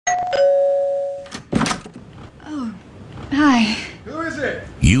Hi. Who is it?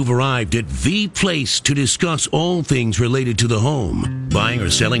 You've arrived at the place to discuss all things related to the home. Buying or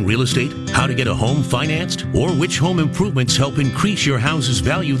selling real estate, how to get a home financed, or which home improvements help increase your house's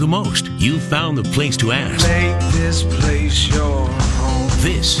value the most. You've found the place to ask. Make this place your home.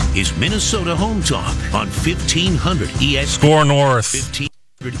 This is Minnesota Home Talk on 1500 ESPN. Score North.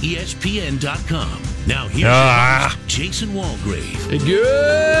 1500ESPN.com. Now here's your host, Jason Walgrave.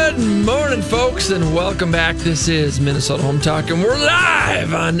 Good morning, folks, and welcome back. This is Minnesota Home Talk, and we're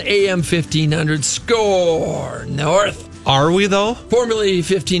live on AM 1500 Score North. Are we, though? Formerly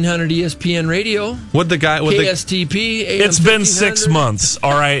 1500 ESPN Radio. What the guy? KSTP. AM It's been 1500. 6 months.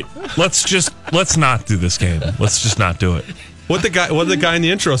 All right, let's not do this game. Let's just not do it. What did the guy in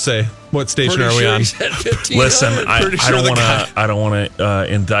the intro say? What station Pretty are we sure on? he said 1500. Listen, I don't want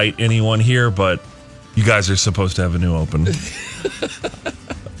to indict anyone here, but you guys are supposed to have a new open.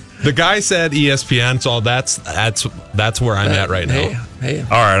 The guy said ESPN, so that's where I'm at right now. Hey. All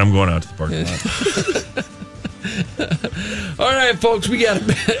right, I'm going out to the parking lot. All right, folks, we got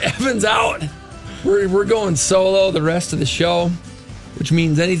Evans out. We're going solo the rest of the show, which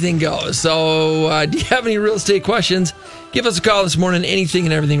means anything goes. So do you have any real estate questions? Give us a call this morning, anything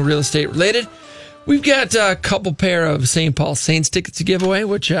and everything real estate related. We've got a couple pair of St. Paul Saints tickets to give away,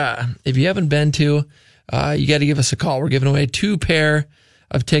 which if you haven't been to, you got to give us a call. We're giving away 2 pair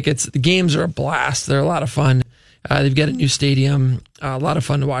of tickets. The games are a blast. They're a lot of fun. They've got a new stadium, a lot of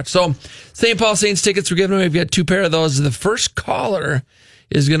fun to watch. So St. Paul Saints tickets we're giving away. We've got 2 pair of those. The first caller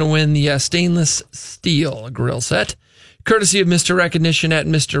is going to win the stainless steel grill set, courtesy of Mr. Recognition at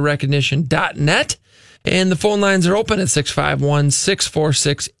MrRecognition.net. And the phone lines are open at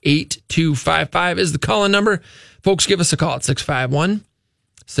 651-646-8255 is the call-in number. Folks, give us a call at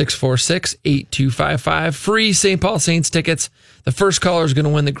 651-646-8255. Free St. Paul Saints tickets. The first caller is going to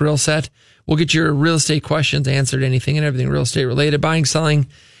win the grill set. We'll get your real estate questions answered, anything and everything real estate related, buying, selling,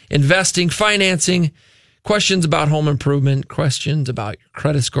 investing, financing, questions about home improvement, questions about your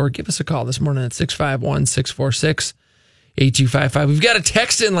credit score. Give us a call this morning at 651-646-8255. We've got a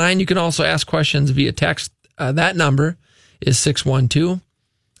text in line. You can also ask questions via text. That number is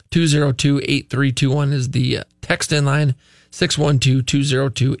 612-202-8321 is the text in line.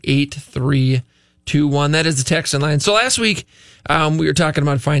 612-202-8321. That is the text in line. So last week, we were talking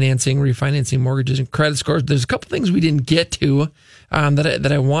about financing, refinancing mortgages and credit scores. There's a couple things we didn't get to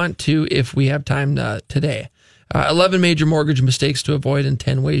that I want to if we have time today. 11 major mortgage mistakes to avoid and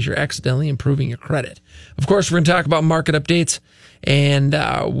 10 ways you're accidentally improving your credit. Of course, we're going to talk about market updates, and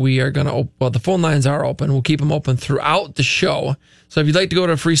we are going to, the phone lines are open. We'll keep them open throughout the show. So if you'd like to go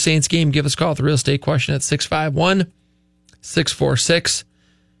to a free Saints game, give us a call with a real estate question at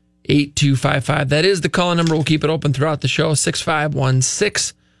 651-646-8255. That is the call number. We'll keep it open throughout the show,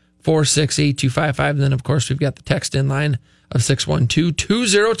 651-646-8255. And then, of course, we've got the text in line of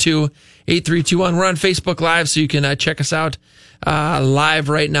 612-202-8321. We're on Facebook Live, so you can check us out live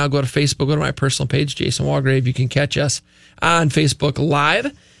right now. Go to Facebook, go to my personal page, Jason Walgrave. You can catch us on Facebook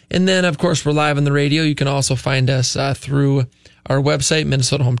Live. And then, of course, we're live on the radio. You can also find us through our website,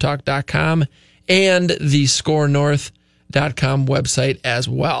 MinnesotaHometalk.com, and the ScoreNorth.com website as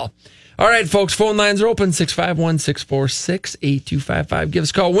well. All right, folks, phone lines are open, 651-646-8255. Give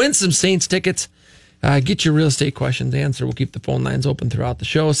us a call. Win some Saints tickets. Get your real estate questions answered. We'll keep the phone lines open throughout the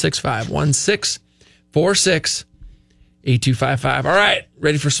show. 651-646-8255. All right.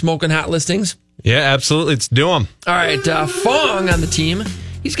 Ready for smoking hot listings? Yeah, absolutely. Let's do them. All right. Fong on the team.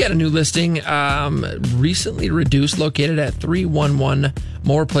 He's got a new listing, recently reduced, located at 311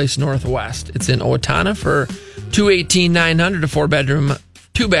 Moore Place Northwest. It's in Owatonna for $218,900, a 4-bedroom,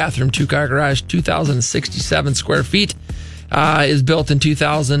 2-bathroom, 2-car garage, 2,067 square feet. Is built in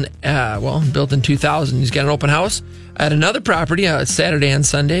 2000. Built in 2000. He's got an open house at another property Saturday and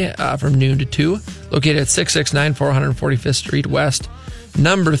Sunday from noon to 2, located at 669 445th Street West,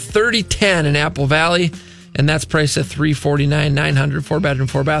 number 3010 in Apple Valley, and that's priced at $349,900. 4-bedroom,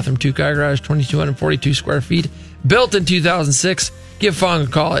 4-bathroom, 2-car garage, 2,242 square feet. Built in 2006. Give Fong a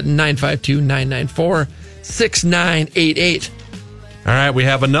call at 952-994-6988. All right, we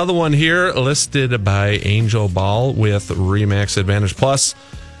have another one here listed by Angel Ball with RE/MAX Advantage Plus.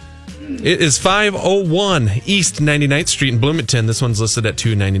 It is 501 East 99th Street in Bloomington. This one's listed at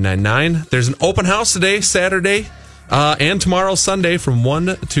 $299,900. There's an open house today, Saturday, and tomorrow, Sunday, from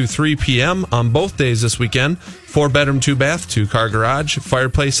 1 to 3 p.m. on both days this weekend. 4-bedroom, 2-bath, 2-car garage,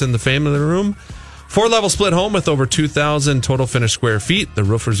 fireplace in the family room. 4-level split home with over 2,000 total finished square feet. The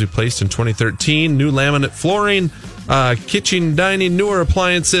roof was replaced in 2013. New laminate flooring, kitchen, dining, newer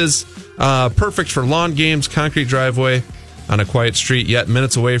appliances. Perfect for lawn games, concrete driveway. on a quiet street, yet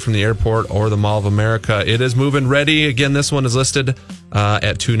minutes away from the airport or the Mall of America. It is move-in ready. Again, this one is listed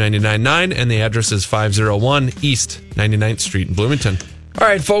at $299,900, and the address is 501 East 99th Street in Bloomington. All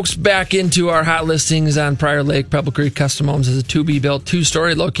right, folks, back into our hot listings on Prior Lake. Pebble Creek Custom Homes is a to-be-built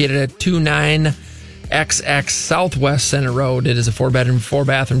two-story located at 29XX Southwest Center Road. It is a 4-bedroom,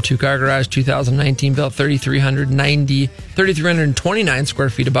 4-bathroom, 2-car garage, 2019 built, 3,329 square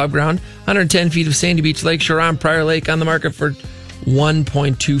feet above ground, 110 feet of Sandy Beach Lakeshore on Prior Lake, on the market for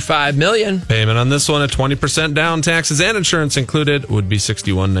 $1.25 million. Payment on this one at 20% down, taxes and insurance included, would be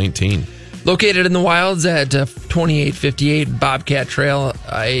 $61.19. Located in the wilds at 2858 Bobcat Trail,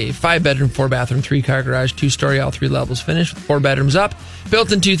 a 5-bedroom, 4-bathroom, 3-car garage, 2-story, all 3 levels finished with 4 bedrooms up.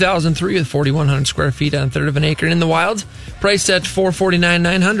 Built in 2003 with 4,100 square feet on a third of an acre in the wilds. Priced at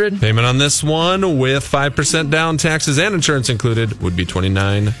 $449,900. Payment on this one with 5% down, taxes and insurance included, would be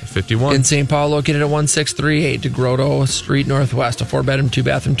 $29.51. In St. Paul, located at 1638 DeGrotto Street Northwest, a 4-bedroom,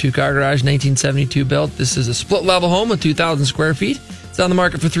 2-bathroom, 2-car garage, 1972 built. This is a split-level home with 2,000 square feet. It's on the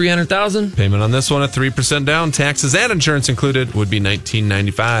market for $300,000. Payment on this one at 3% down, taxes and insurance included, would be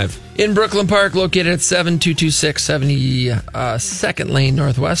 $19.95. In Brooklyn Park, located at 7226 72nd Lane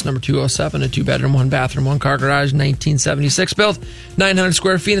Northwest, number 207, a 2-bedroom, 1-bathroom, 1-car garage, 1976 built, 900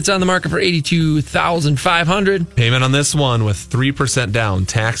 square feet. It's on the market for $82,500. Payment on this one with 3% down,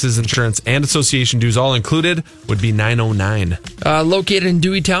 taxes, insurance, and association dues all included, would be $909. Located in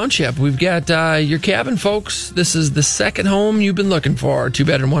Dewey Township, we've got your cabin, folks. This is the second home you've been looking for.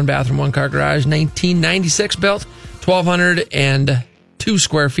 2-bedroom, 1-bathroom, 1-car garage, 1996 built, 1,202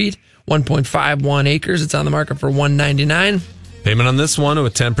 square feet, 1.51 acres. It's on the market for $199. Payment on this one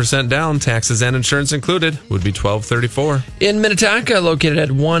with 10% down, taxes and insurance included, would be $1,234. In Minnetonka, located at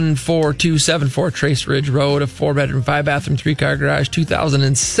 14274 Trace Ridge Road, a 4-bedroom, 5-bathroom, 3-car garage,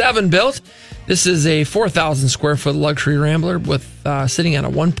 2007 built. This is a 4,000 square foot luxury rambler with sitting on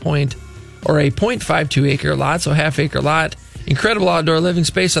a 0.52 acre lot, so half-acre lot. Incredible outdoor living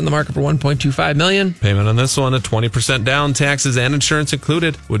space, on the market for $1.25 million. Payment on this one at 20% down, taxes and insurance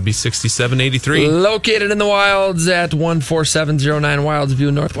included, would be $67.83. Located in the wilds at 14709 Wilds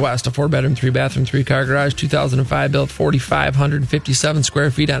View Northwest, a 4-bedroom, 3-bathroom, 3-car garage, 2005 built, 4,557 square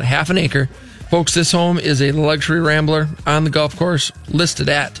feet on a half an acre. Folks, this home is a luxury rambler on the golf course, listed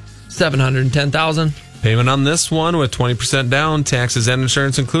at $710,000. Payment on this one with 20% down, taxes and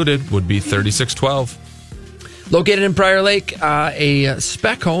insurance included, would be $36.12. Located in Prior Lake, a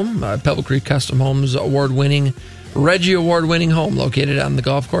spec home, Pebble Creek Custom Homes award-winning, Reggie Award-winning home located on the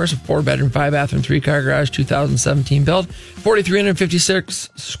golf course, a 4-bedroom, 5-bathroom, 3-car garage, 2017 built,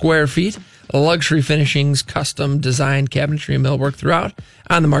 4,356 square feet, luxury finishings, custom designed cabinetry and millwork throughout,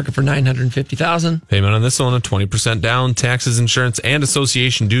 on the market for $950,000. Payment on this one of 20% down, taxes, insurance, and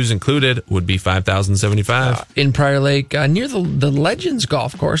association dues included, would be $5,075. In Prior Lake, near the Legends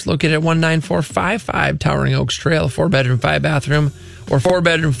Golf Course, located at 19455 Towering Oaks Trail, 4-bedroom, 5-bathroom, or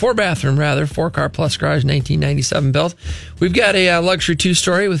 4-bedroom, 4-bathroom, 4-car plus garage, 1997 built. We've got a luxury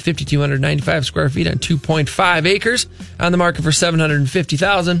 2-story with 5,295 square feet on 2.5 acres, on the market for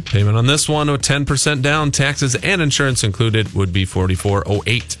 $750,000. Payment on this one with 10% down, taxes and insurance included, would be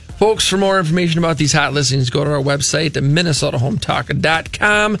 $44.08. Folks, for more information about these hot listings, go to our website,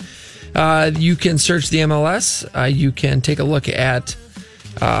 minnesotahometalk.com. You can search the MLS. You can take a look at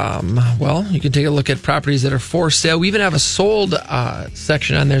you can take a look at properties that are for sale. We even have a sold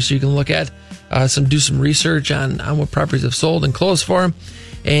section on there, so you can look at do some research on what properties have sold and closed for them.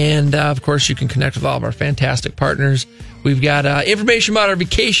 And of course, you can connect with all of our fantastic partners. We've got information about our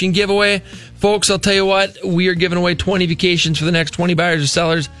vacation giveaway. Folks, I'll tell you what, we are giving away 20 vacations for the next 20 buyers or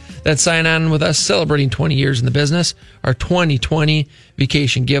sellers that sign on with us, celebrating 20 years in the business, our 2020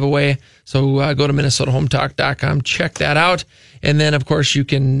 vacation giveaway. So go to minnesotahometalk.com, check that out. And then, of course, you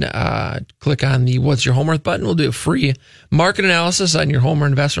can click on the What's Your Home Worth button. We'll do a free market analysis on your home or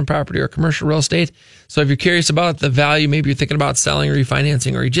investment property or commercial real estate. So if you're curious about the value, maybe you're thinking about selling or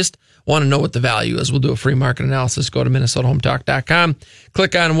refinancing, or you just want to know what the value is, we'll do a free market analysis. Go to minnesotahometalk.com,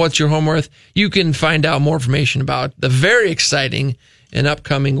 click on What's Your Home Worth. You can find out more information about the very exciting and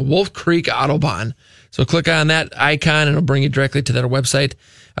upcoming Wolf Creek Autobahn. So click on that icon and it'll bring you directly to their website.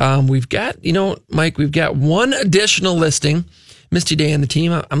 We've got, Mike, we've got one additional listing. Misty Day and the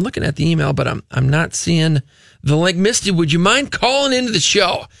team. I'm looking at the email, but I'm not seeing the link. Misty, would you mind calling into the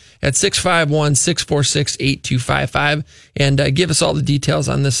show at 651-646-8255 and give us all the details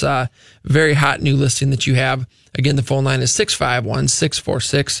on this very hot new listing that you have? Again, the phone line is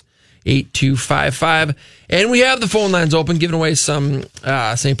 651-646-8255. And we have the phone lines open, giving away some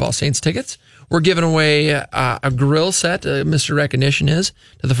St. Paul Saints tickets. We're giving away a grill set. Mr. Recognition is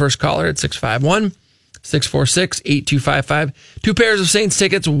to the first caller at 651 646-8255. 2 pairs of Saints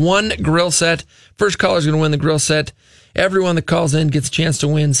tickets, 1 grill set. First caller is going to win the grill set. Everyone that calls in gets a chance to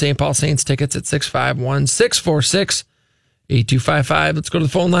win St. Paul Saints tickets at 651-646-8255. Let's go to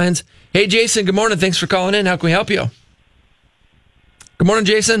the phone lines. Hey, Jason, good morning. Thanks for calling in. How can we help you? Good morning,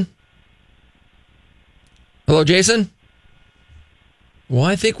 Jason. Hello, Jason? Well,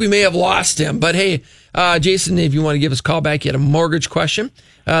 I think we may have lost him. But hey, Jason, if you want to give us a call back, you had a mortgage question.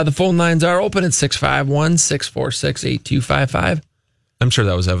 The phone lines are open at 651-646-8255. I'm sure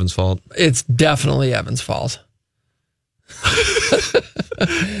that was Evan's fault. It's definitely Evan's fault.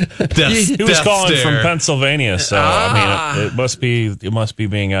 He was calling from Pennsylvania, so I mean, it must be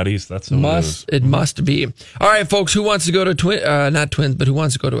being out east. That's what it must be. All right, folks, who wants to go to not Twins, but who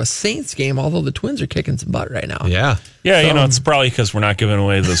wants to go to a Saints game? Although the Twins are kicking some butt right now. Yeah, so, it's probably because we're not giving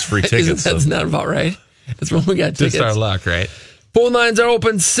away those free tickets. That's not about right. That's when we got tickets. Just our luck, right? Phone lines are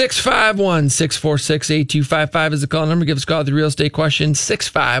open. 651-646-8255 is the call number. Give us a call with the real estate question.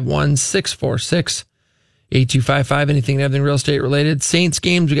 651-646-8255. Anything and everything real estate related. Saints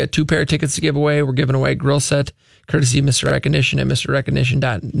games, we got 2 pair of tickets to give away. We're giving away a grill set, courtesy of Mr. Recognition at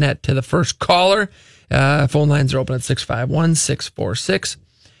MrRecognition.net to the first caller. Phone lines are open at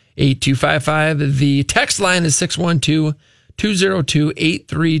 651-646-8255. The text line is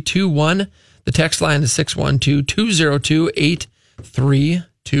 612-202-8321. The text line is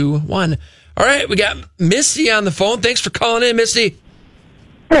 612-202-8321. All right, we got Misty on the phone. Thanks for calling in, Misty.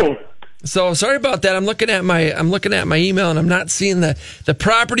 Hey. So sorry about that. I'm looking at my email and I'm not seeing the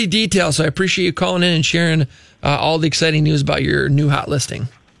property details. So I appreciate you calling in and sharing all the exciting news about your new hot listing.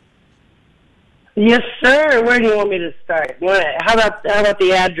 Yes, sir. Where do you want me to start? How about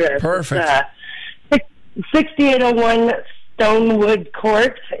the address? Perfect. 6801 Stonewood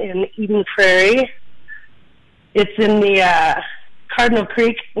Court in Eden Prairie. It's in the Cardinal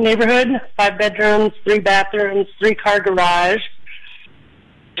Creek neighborhood. 5 bedrooms, 3 bathrooms, 3-car garage.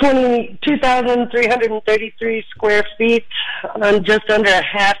 2,333 square feet on just under a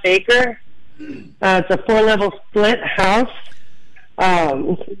half acre. It's a 4-level split house.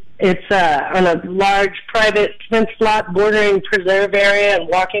 It's on a large private fenced lot bordering preserve area and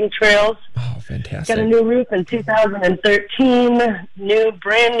walking trails. Oh, fantastic. Got a new roof in 2013,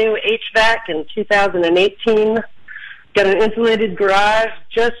 brand new HVAC in 2018. Got an insulated garage,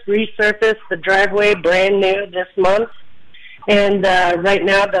 just resurfaced the driveway, brand new this month. And right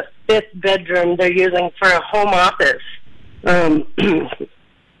now, the 5th bedroom they're using for a home office.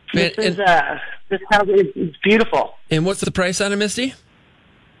 This house is beautiful. And what's the price on it, Misty?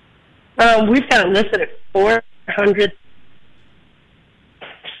 We've got it listed at $400,000.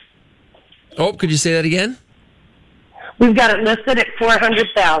 Oh, could you say that again? We've got it listed at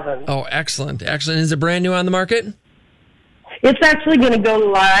 $400,000. Oh, excellent. Excellent. Is it brand new on the market? It's actually going to go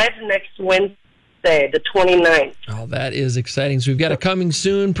live next Wednesday, the 29th. Oh, that is exciting. So we've got a coming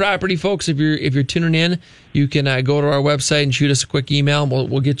soon property, folks. If you're tuning in, you can go to our website and shoot us a quick email. And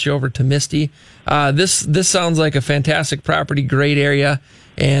we'll get you over to Misty. This sounds like a fantastic property, great area.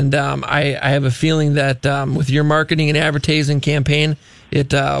 And I have a feeling that with your marketing and advertising campaign,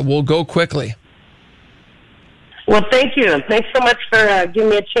 it will go quickly. Well, thank you. Thanks so much for giving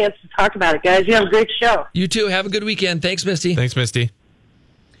me a chance to talk about it, guys. You have a great show. You too. Have a good weekend. Thanks, Misty. Thanks, Misty.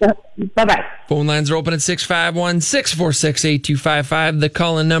 Bye-bye. Phone lines are open at 651-646-8255. The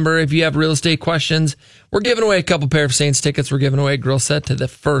call-in number if you have real estate questions. We're giving away a couple pair of Saints tickets. We're giving away a grill set to the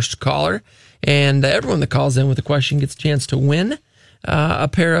first caller. And everyone that calls in with a question gets a chance to win a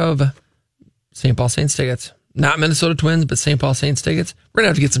pair of St. Paul Saints tickets. Not Minnesota Twins, but St. Paul Saints tickets. We're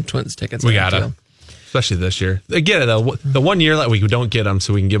going to have to get some Twins tickets. We got to. Especially this year. They get it, though. The one year that we don't get them,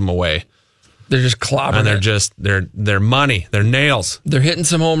 so we can give them away. They're just clobbering. And they're money. They're nails. They're hitting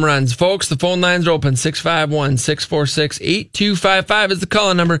some home runs. Folks, the phone lines are open. 651-646-8255 is the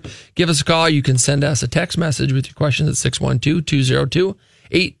call number. Give us a call. You can send us a text message with your questions at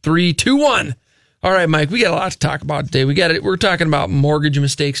 612-202-8321. All right, Mike, we got a lot to talk about today. We're talking about mortgage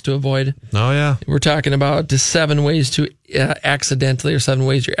mistakes to avoid. Oh, yeah. We're talking about the 7 ways to 7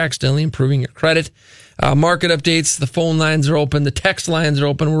 ways you're accidentally improving your credit. Market updates. The phone lines are open. The text lines are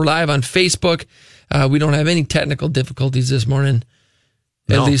open. We're live on Facebook. We don't have any technical difficulties this morning,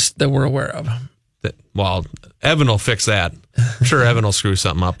 at least that we're aware of. Well, Evan will fix that. I'm sure Evan will screw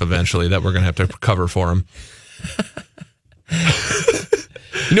something up eventually that we're going to have to cover for him.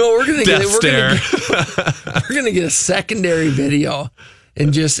 You know what we're going to get? We're going to get a secondary video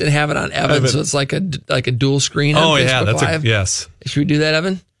and have it on Evan, so it's like a dual screen on Facebook Live. Yes. Should we do that,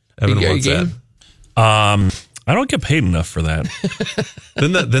 Evan? Evan are you wants game? that. I don't get paid enough for that.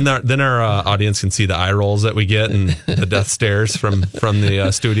 then our audience can see the eye rolls that we get and the death stares from the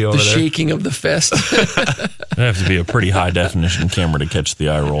studio over The there. shaking of the fist. It'd have to be a pretty high definition camera to catch the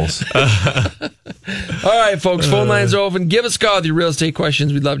eye rolls. All right, folks, phone lines are open. Give us a call with your real estate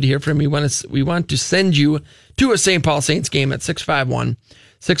questions. We'd love to hear from you. We want to send you to a St. Paul Saints game at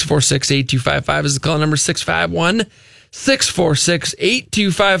 651-646-8255 is the call number,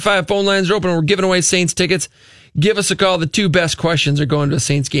 651-646-8255. Phone lines are open. We're giving away Saints tickets. Give us a call. The two best questions are going to a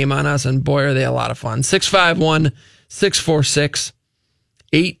Saints game on us, and boy, are they a lot of fun.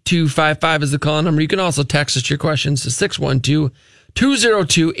 651-646-8255 is the call number. You can also text us your questions to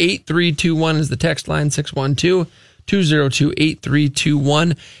 612-202-8321 is the text line,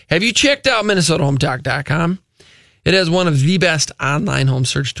 612-202-8321. Have you checked out MinnesotaHometalk.com? It has one of the best online home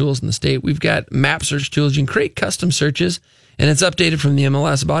search tools in the state. We've got map search tools. You can create custom searches, and it's updated from the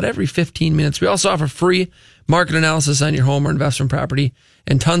MLS about every 15 minutes. We also offer free market analysis on your home or investment property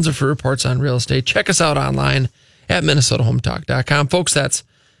and tons of free reports on real estate. Check us out online at MinnesotaHometalk.com. Folks, that's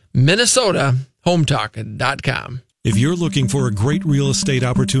MinnesotaHometalk.com. If you're looking for a great real estate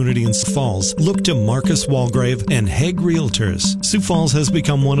opportunity in Sioux Falls, look to Marcus Walgrave and Hague Realtors. Sioux Falls has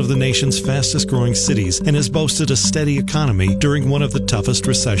become one of the nation's fastest growing cities and has boasted a steady economy during one of the toughest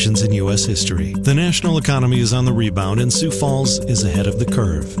recessions in U.S. history. The national economy is on the rebound and Sioux Falls is ahead of the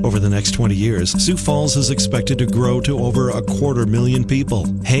curve. Over the next 20 years, Sioux Falls is expected to grow to over 250,000 people.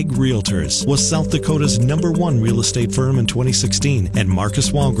 Hague Realtors was South Dakota's #1 real estate firm in 2016, and Marcus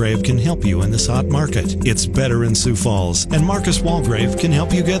Walgrave can help you in this hot market. It's better in Sioux Falls, and Marcus Walgrave can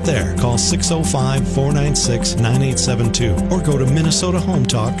help you get there. Call 605-496-9872 or go to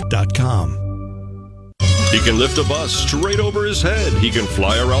MinnesotaHometalk.com. He can lift a bus straight over his head. He can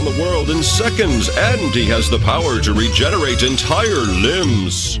fly around the world in seconds, and he has the power to regenerate entire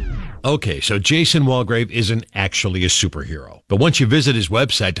limbs. Okay, so Jason Walgrave isn't actually a superhero. But once you visit his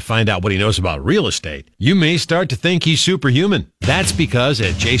website to find out what he knows about real estate, you may start to think he's superhuman. That's because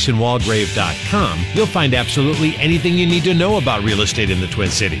at jasonwalgrave.com, you'll find absolutely anything you need to know about real estate in the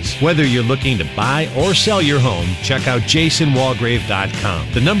Twin Cities. Whether you're looking to buy or sell your home, check out jasonwalgrave.com,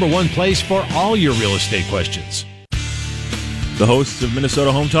 the #1 place for all your real estate questions. The hosts of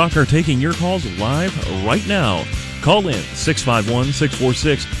Minnesota Home Talk are taking your calls live right now. Call in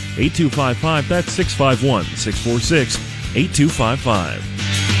 651-646-8255. That's 651-646-8255.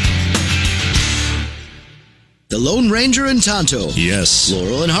 The Lone Ranger and Tonto. Yes.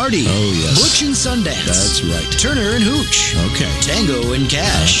 Laurel and Hardy. Oh, yes. Butch and Sundance. That's right. Turner and Hooch. Okay. Tango and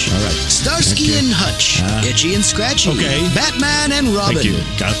Cash. All right. Starsky and Hutch. Itchy and Scratchy. Okay. Batman and Robin. Thank you.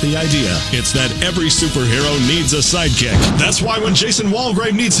 Got the idea. It's that every superhero needs a sidekick. That's why when Jason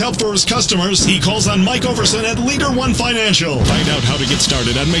Walgrave needs help for his customers, he calls on Mike Overson at Leader One Financial. Find out how to get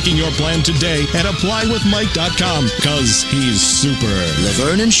started on making your plan today at applywithmike.com, because he's super.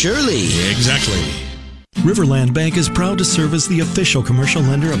 Laverne and Shirley. Exactly. Riverland Bank is proud to serve as the official commercial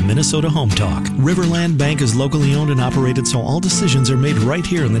lender of Minnesota Home Talk. Riverland Bank is locally owned and operated, so all decisions are made right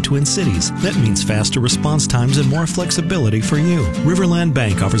here in the Twin Cities. That means faster response times and more flexibility for you. Riverland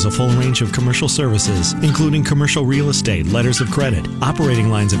Bank offers a full range of commercial services, including commercial real estate, letters of credit, operating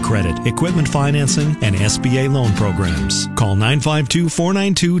lines of credit, equipment financing, and SBA loan programs. Call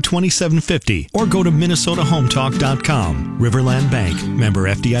 952-492-2750 or go to MinnesotaHometalk.com. Riverland Bank, member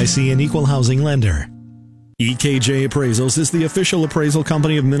FDIC and equal housing lender. EKJ Appraisals is the official appraisal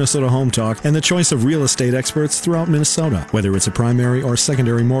company of Minnesota Home Talk and the choice of real estate experts throughout Minnesota. Whether it's a primary or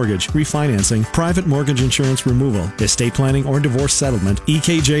secondary mortgage, refinancing, private mortgage insurance removal, estate planning, or divorce settlement,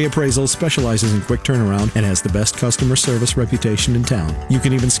 EKJ Appraisals specializes in quick turnaround and has the best customer service reputation in town. You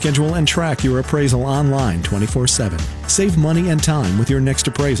can even schedule and track your appraisal online 24/7. Save money and time with your next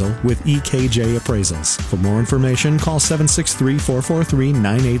appraisal with EKJ Appraisals. For more information, call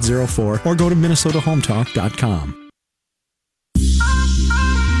 763-443-9804 or go to MinnesotaHometalk.com.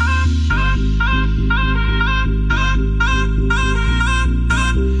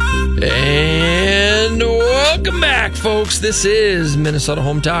 And welcome back, folks. This is Minnesota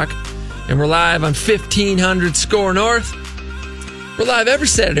Home Talk, and we're live on 1500 Score North. We're live every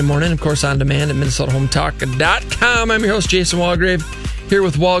Saturday morning, of course, on demand at MinnesotaHometalk.com. I'm your host, Jason Walgrave, here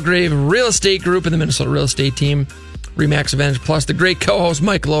with Walgrave Real Estate Group and the Minnesota Real Estate Team, RE/MAX Advantage Plus, the great co-host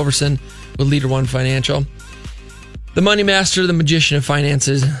Michael Overson with Leader One Financial. The money master, the magician of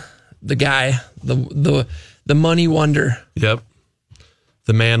finances, the guy, the money wonder. Yep.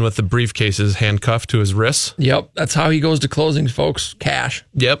 The man with the briefcases handcuffed to his wrists. Yep. That's how he goes to closings, folks. Cash.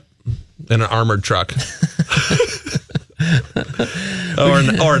 Yep. In an armored truck. or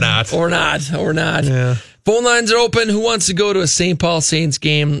not. Or not. Yeah. Phone lines are open. Who wants to go to a St. Paul Saints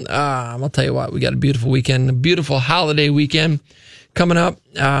game? I'll tell you what, we got a beautiful weekend, a beautiful holiday weekend coming up.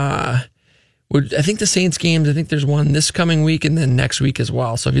 I think the Saints games, I think there's one this coming week and then next week as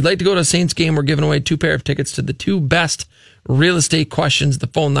well. So if you'd like to go to a Saints game, we're giving away 2 pair of tickets to the 2 best real estate questions. The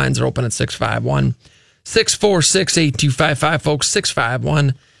phone lines are open at 651-646-8255, folks.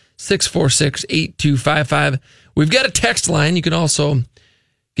 651-646-8255. We've got a text line. You can also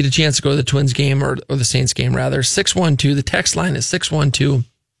get a chance to go to the Twins game or the Saints game, rather. 612. The text line is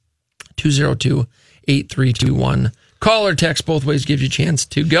 612-202-8321. Call or text, both ways gives you a chance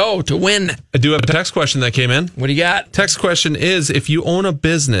to go, to win. I do have a text question that came in. What do you got? Text question is, if you own a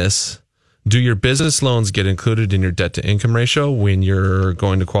business, do your business loans get included in your debt-to-income ratio when you're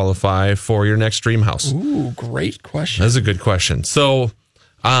going to qualify for your next dream house? Ooh, great question. That's a good question. So,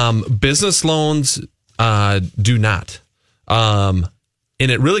 business loans do not. And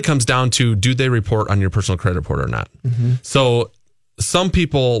it really comes down to, do they report on your personal credit report or not? Mm-hmm. So some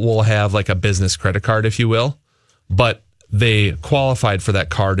people will have like a business credit card, if you will, but they qualified for that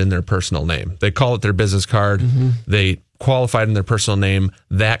card in their personal name. They call it their business card. Mm-hmm. They qualified in their personal name.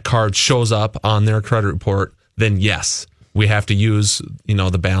 That card shows up on their credit report. Then yes, we have to use,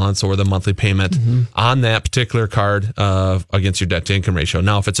 the balance or the monthly payment on that particular card against your debt to income ratio.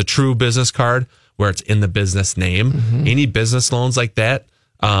 Now, if it's a true business card where it's in the business name, any business loans like that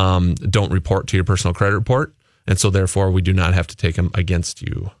don't report to your personal credit report. And so therefore we do not have to take them against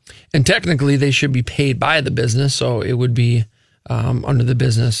you. And technically they should be paid by the business. So it would be under the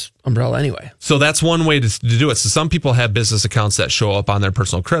business umbrella anyway. So that's one way to do it. So some people have business accounts that show up on their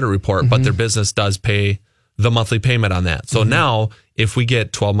personal credit report, but their business does pay the monthly payment on that. So now if we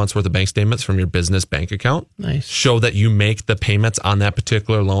get 12 months worth of bank statements from your business bank account, show that you make the payments on that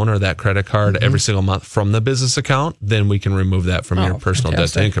particular loan or that credit card every single month from the business account, then we can remove that from your personal debt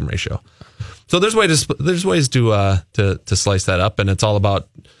to income ratio. So there's ways to slice that up, and it's all about,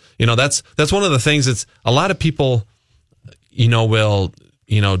 that's one of the things. It's a lot of people, will,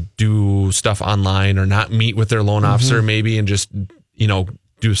 do stuff online or not meet with their loan officer maybe and just,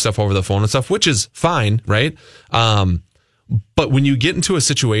 do stuff over the phone and stuff, which is fine, right? But when you get into a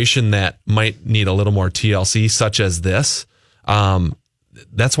situation that might need a little more TLC, such as this,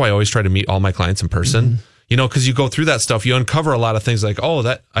 that's why I always try to meet all my clients in person, because you go through that stuff, you uncover a lot of things like, oh,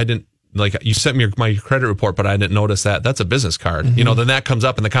 that I didn't, like you sent me my credit report, but I didn't notice that. That's a business card. Then that comes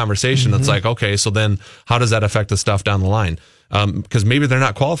up in the conversation. It's like, okay, so then how does that affect the stuff down the line? Because maybe they're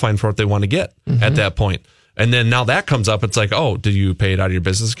not qualifying for what they want to get at that point. And then now that comes up, it's like, oh, did you pay it out of your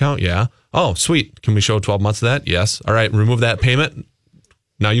business account? Yeah. Oh, sweet. Can we show 12 months of that? Yes. All right. Remove that payment.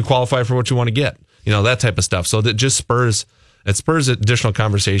 Now you qualify for what you want to get. That type of stuff. So that just spurs additional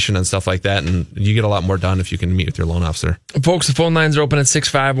conversation and stuff like that. And you get a lot more done if you can meet with your loan officer. Folks, the phone lines are open at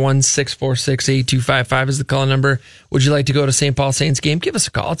 651-646-8255 is the call number. Would you like to go to St. Paul Saints game? Give us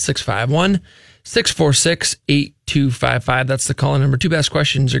a call at 651-646-8255. That's the call number. 2 best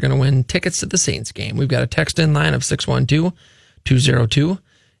questions are going to win tickets to the Saints game. We've got a text in line of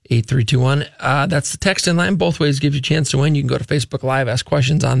 612-202-8321. That's the text in line. Both ways give you a chance to win. You can go to Facebook Live, ask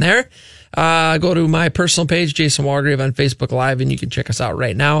questions on there. Go to my personal page, Jason Walgrave on Facebook Live, and you can check us out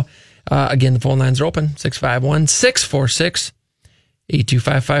right now. Again, the phone lines are open,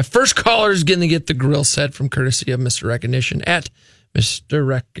 651-646-8255. First caller is going to get the grill set from courtesy of Mr. Recognition at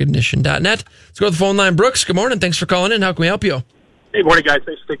MrRecognition.net. Let's go to the phone line. Brooks, good morning. Thanks for calling in. How can we help you? Hey, morning, guys.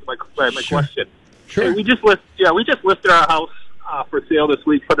 Thanks for taking my question. Sure. Hey, we just listed our house for sale this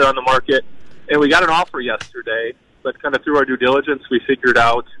week, put it on the market, and we got an offer yesterday. But kind of through our due diligence, we figured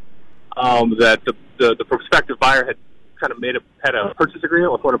out that the prospective buyer had kind of had a purchase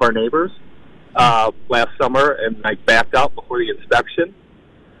agreement with one of our neighbors last summer, and I backed out before the inspection.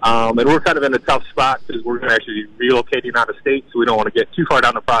 And we're kind of in a tough spot because we're going to actually be relocating out of state, so we don't want to get too far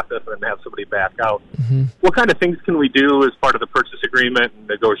down the process and then have somebody back out. What kind of things can we do as part of the purchase agreement and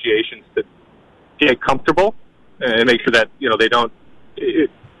negotiations to get comfortable and make sure that they don't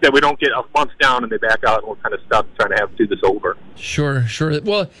that we don't get months down and they back out and we're kind of stuck trying to do this over? Sure.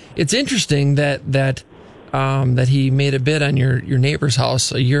 Well, it's interesting that he made a bid on your neighbor's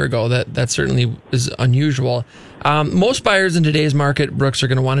house a year ago. That certainly is unusual. Most buyers in today's market, Brooks, are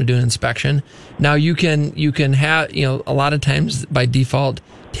going to want to do an inspection. Now you can have, a lot of times by default,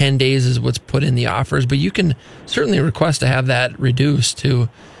 10 days is what's put in the offers, but you can certainly request to have that reduced to,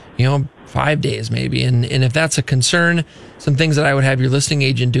 5 days maybe. And if that's a concern, some things that I would have your listing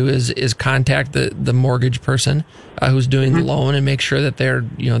agent do is contact the mortgage person who's doing the loan and make sure that they're,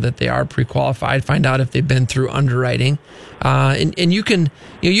 that they are pre-qualified, find out if they've been through underwriting. And you can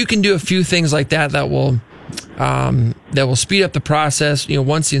do a few things like that will that will speed up the process.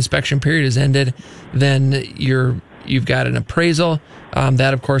 Once the inspection period is ended, then you've got an appraisal.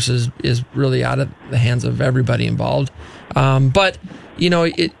 That, of course, is really out of the hands of everybody involved. But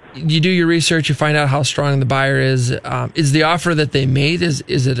you do your research, you find out how strong the buyer is. Is the offer that they made,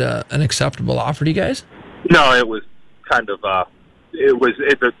 is it an acceptable offer to you guys? No, it was kind of the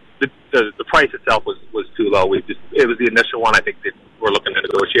price itself was too low. It was the initial one. I think they were looking to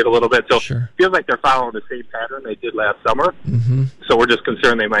negotiate a little bit. So sure. It feels like they're following the same pattern they did last summer. Mm-hmm. So we're just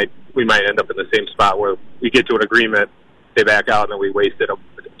concerned we might end up in the same spot where we get to an agreement, they back out, and then we wasted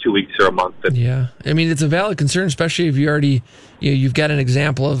 2 weeks or a month. Yeah, I mean, it's a valid concern, especially if you already you've got an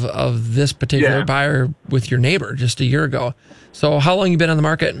example of this particular buyer with your neighbor just a year ago. So how long you been on the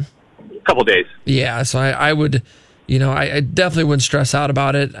market? A couple days. Yeah, so I would, I definitely wouldn't stress out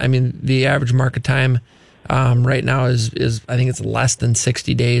about it. I mean, the average market time right now is I think it's less than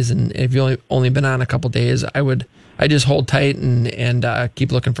 60 days, and if you've only been on a couple days, I just hold tight and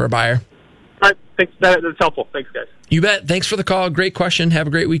keep looking for a buyer. All right, thanks. That's helpful. Thanks, guys. You bet. Thanks for the call. Great question. Have a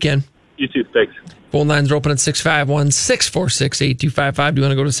great weekend. You too. Thanks. Phone lines are open at 651-646-8255. Do you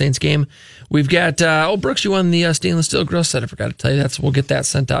want to go to the Saints game? We've got, Brooks, you won the stainless steel grill set. I forgot to tell you that, so we'll get that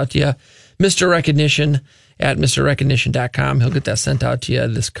sent out to you. Mr. Recognition at MrRecognition.com. He'll get that sent out to you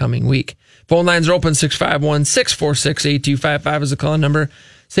this coming week. Phone lines are open, 651-646-8255 is the call number.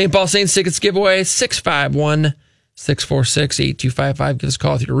 St. Paul Saints tickets giveaway, 651-646-8255. Give us a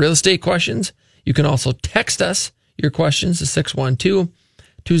call with your real estate questions. You can also text us your questions to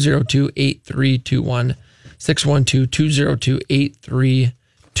 612-202-8321.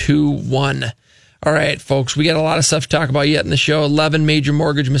 612-202-8321. All right, folks, we got a lot of stuff to talk about yet in the show. 11 major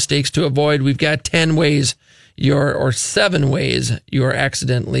mortgage mistakes to avoid. We've got 7 ways you are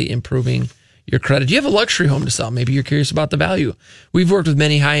accidentally improving your credit. Do you have a luxury home to sell? Maybe you're curious about the value. We've worked with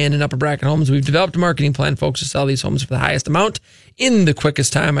many high-end and upper bracket homes. We've developed a marketing plan, folks, to sell these homes for the highest amount in the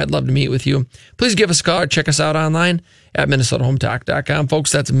quickest time. I'd love to meet with you. Please give us a call or check us out online at MinnesotaHometalk.com.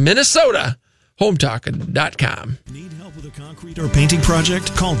 Folks, that's MinnesotaHometalk.com. Need help with a concrete or painting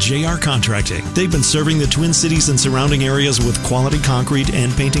project? Call JR Contracting. They've been serving the Twin Cities and surrounding areas with quality concrete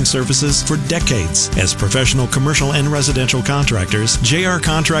and painting services for decades. As professional commercial and residential contractors, JR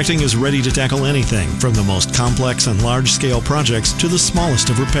Contracting is ready to tackle anything from the most complex and large-scale projects to the smallest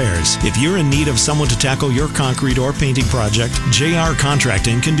of repairs. If you're in need of someone to tackle your concrete or painting project, JR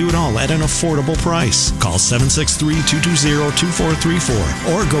Contracting can do it all at an affordable price. Call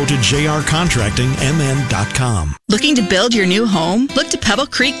 763-220-2434 or go to jrcontractingmn.com. Looking to build your new home? Look to Pebble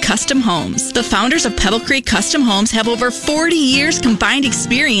Creek Custom Homes. The founders of Pebble Creek Custom Homes have over 40 years combined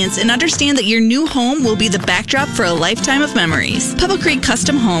experience and understand that your new home will be the backdrop for a lifetime of memories. Pebble Creek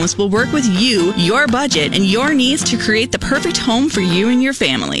Custom Homes will work with you, your budget, and your needs to create the perfect home for you and your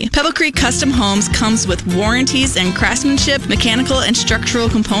family. Pebble Creek Custom Homes comes with warranties and craftsmanship, mechanical, and structural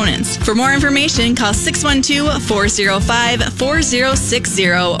components. For more information, call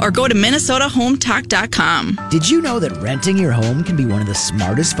 612-405-4060 or go to MinnesotaHometalk.com. Did you know that renting your home can be one of the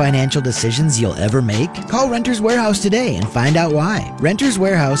smartest financial decisions you'll ever make? Call Renters Warehouse today and find out why. Renters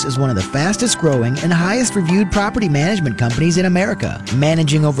Warehouse is one of the fastest growing and highest reviewed property management companies in America.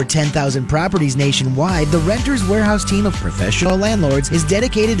 Managing over 10,000 properties nationwide, the Renters Warehouse team of professional landlords is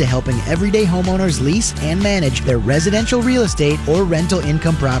dedicated to helping everyday homeowners lease and manage their residential real estate or rental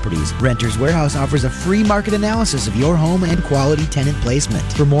income properties. Renters Warehouse offers a free market analysis of your home and quality tenant placement.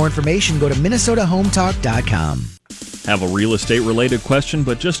 For more information, go to MinnesotaHometalk.com. Have a real estate related question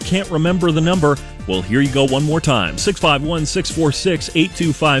but just can't remember the number? Well, here you go one more time.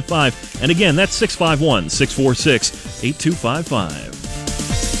 651-646-8255. And again, that's 651-646-8255.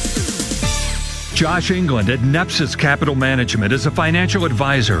 Josh England at Nepsis Capital Management is a financial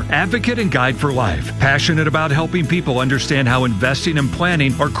advisor, advocate, and guide for life. Passionate about helping people understand how investing and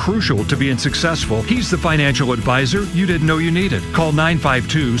planning are crucial to being successful. He's the financial advisor you didn't know you needed. Call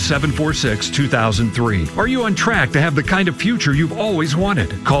 952-746-2003. Are you on track to have the kind of future you've always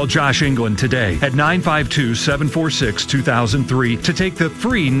wanted? Call Josh England today at 952-746-2003 to take the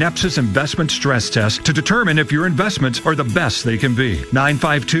free Nepsis investment stress test to determine if your investments are the best they can be.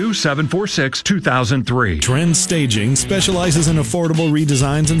 952-746-2003. Trend Staging specializes in affordable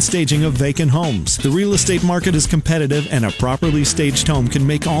redesigns and staging of vacant homes. The real estate market is competitive, and a properly staged home can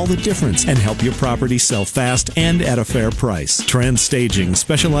make all the difference and help your property sell fast and at a fair price. Trend Staging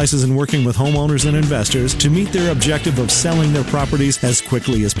specializes in working with homeowners and investors to meet their objective of selling their properties as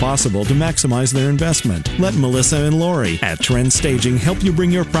quickly as possible to maximize their investment. Let Melissa and Lori at Trend Staging help you bring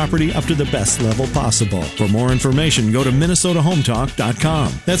your property up to the best level possible. For more information, go to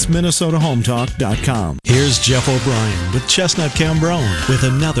MinnesotaHometalk.com. That's MinnesotaHometalk.com. MinnesotaHometalk.com. Here's Jeff O'Brien with Chestnut Cambrone with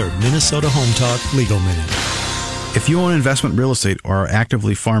another Minnesota Home Talk Legal Minute. If you own investment real estate or are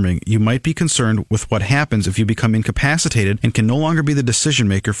actively farming, you might be concerned with what happens if you become incapacitated and can no longer be the decision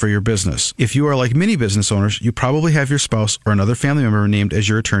maker for your business. If you are like many business owners, you probably have your spouse or another family member named as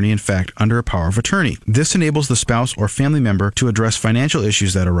your attorney, in fact, under a power of attorney. This enables the spouse or family member to address financial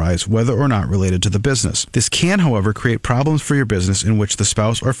issues that arise, whether or not related to the business. This can, however, create problems for your business in which the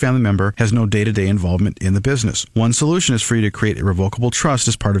spouse or family member has no day-to-day involvement in the business. One solution is for you to create a revocable trust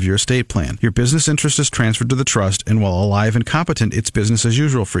as part of your estate plan. Your business interest is transferred to the trust, and while alive and competent, it's business as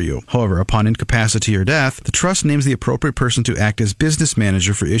usual for you. However, upon incapacity or death, the trust names the appropriate person to act as business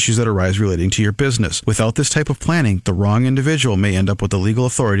manager for issues that arise relating to your business. Without this type of planning, the wrong individual may end up with the legal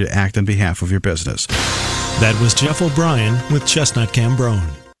authority to act on behalf of your business. That was Jeff O'Brien with Chestnut Cambrone.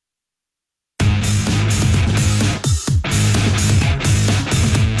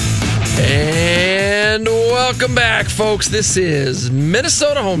 And welcome back, folks. This is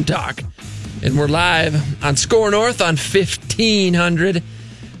Minnesota Home Talk. And we're live on Score North on 1500.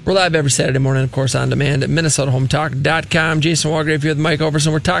 We're live every Saturday morning, of course, on demand at MinnesotaHometalk.com. Jason Walgrave here with Mike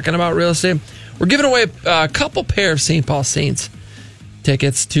Overson. We're talking about real estate. We're giving away a couple pair of St. Paul Saints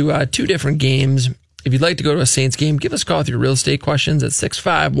tickets to two different games. If you'd like to go to a Saints game, give us a call with your real estate questions at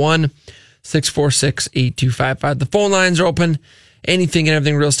 651-646-8255. The phone lines are open. Anything and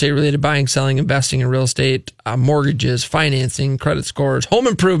everything real estate related, buying, selling, investing in real estate, mortgages, financing, credit scores, home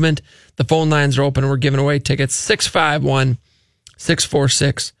improvement. The phone lines are open and we're giving away tickets.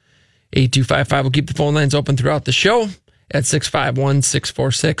 651-646-8255. We'll keep the phone lines open throughout the show at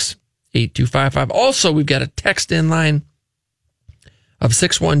 651-646-8255. Also, we've got a text in line of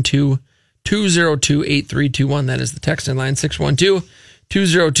 612-202-8321. That is the text in line,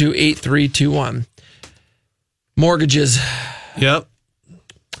 612-202-8321. Mortgages. Yep.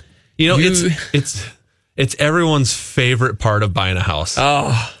 You know, it's everyone's favorite part of buying a house.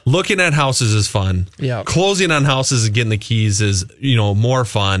 Oh, looking at houses is fun. Yeah. Closing on houses and getting the keys is, more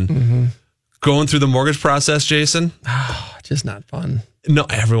fun. Mm-hmm. Going through the mortgage process, Jason. Just not fun. No,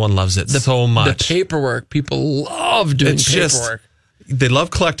 everyone loves it so much. The paperwork. People love doing paperwork. They love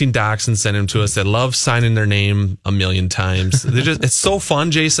collecting docs and sending them to us. They love signing their name a million times. It's so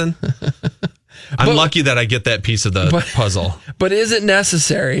fun, Jason. I'm lucky that I get that piece of the puzzle. But is it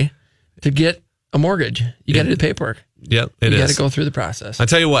necessary to get a mortgage? You got to do the paperwork. Yep, it is. You got to go through the process. I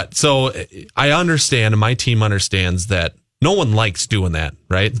tell you what. So I understand, and my team understands that no one likes doing that,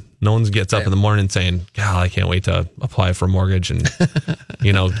 right? No one gets up in the morning saying, "God, I can't wait to apply for a mortgage and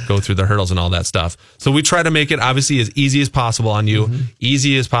go through the hurdles and all that stuff." So we try to make it obviously as easy as possible on you,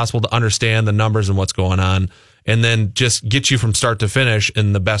 easy as possible to understand the numbers and what's going on, and then just get you from start to finish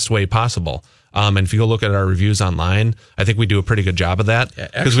in the best way possible. And if you go look at our reviews online, I think we do a pretty good job of that,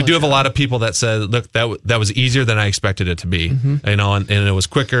 because we do have a lot of people that said, "Look, that was easier than I expected it to be," and it was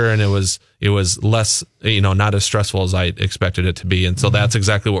quicker and it was less, not as stressful as I expected it to be, and so that's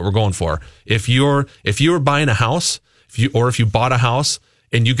exactly what we're going for. If you're buying a house, if you bought a house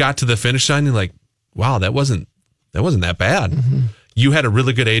and you got to the finish line, you're like, "Wow, that wasn't that bad." You had a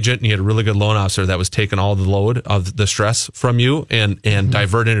really good agent and you had a really good loan officer that was taking all the load of the stress from you and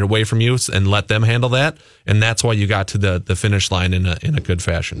diverting it away from you and let them handle that. And that's why you got to the finish line in a good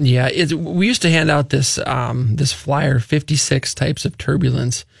fashion. Yeah. We used to hand out this flyer, 56 types of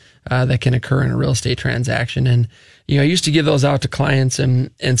turbulence that can occur in a real estate transaction. And, I used to give those out to clients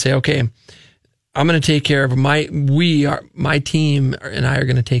and say, okay, I'm going to take care of my team and I are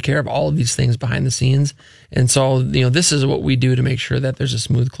going to take care of all of these things behind the scenes. And so, this is what we do to make sure that there's a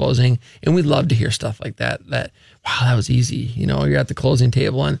smooth closing. And we'd love to hear stuff like that, wow, that was easy. You're at the closing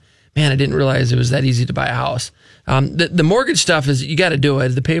table and man, I didn't realize it was that easy to buy a house. The mortgage stuff is, you got to do it.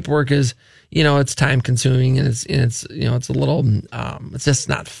 The paperwork is, it's time consuming and it's a little, it's just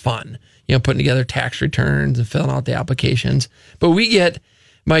not fun, putting together tax returns and filling out the applications. But we get,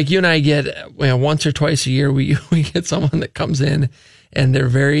 Mike, you and I get once or twice a year, we get someone that comes in and they're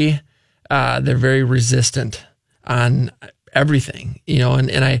very resistant on everything,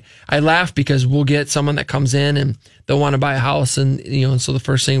 and I laugh because we'll get someone that comes in and they'll want to buy a house and so the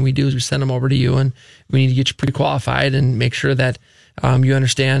first thing we do is we send them over to you and we need to get you pre-qualified and make sure that you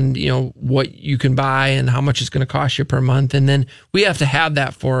understand, what you can buy and how much it's going to cost you per month. And then we have to have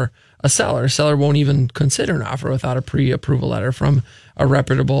that for a seller. A seller won't even consider an offer without a pre-approval letter from a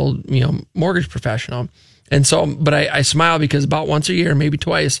reputable, mortgage professional. And so, but I smile because about once a year, maybe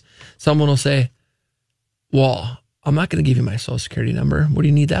twice, someone will say, "Well, I'm not going to give you my social security number. What do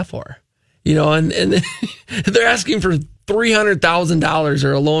you need that for?" And they're asking for $300,000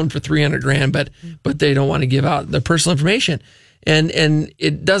 or a loan for $300,000, but they don't want to give out their personal information. And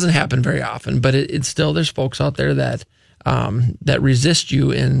it doesn't happen very often, but it's still, there's folks out there that resist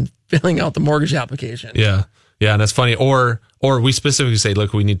you in filling out the mortgage application. Yeah. Yeah. And that's funny. Or we specifically say,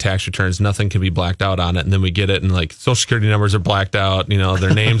 look, we need tax returns. Nothing can be blacked out on it. And then we get it and like social security numbers are blacked out,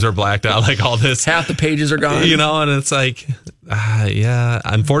 their names are blacked out, like all this. Half the pages are gone. And it's like, yeah,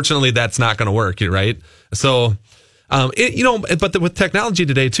 unfortunately that's not going to work. Right. So, but with technology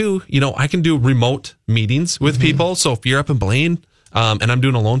today too, I can do remote meetings with people. So if you're up in Blaine, and I'm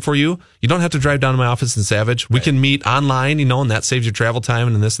doing a loan for you, you don't have to drive down to my office in Savage. We can meet online, and that saves your travel time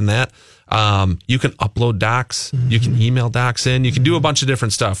and this and that. You can upload docs. You can email docs in. You can do a bunch of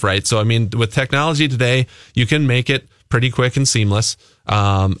different stuff, right? So, with technology today, you can make it pretty quick and seamless,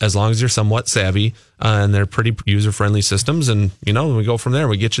 as long as you're somewhat savvy, and they're pretty user-friendly systems. And, we go from there.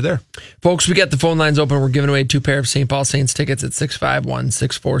 We get you there. Folks, we got the phone lines open. We're giving away 2 pair of St. Paul Saints tickets at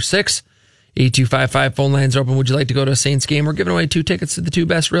 651-646. 8255 phone lines are open. Would you like to go to a Saints game? We're giving away 2 tickets to the 2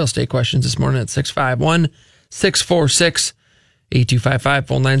 best real estate questions this morning at 651-646. 8255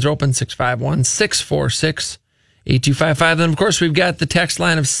 phone lines are open. 651-646. 8255. Then, of course, we've got the text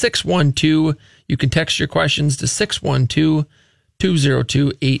line of 612. You can text your questions to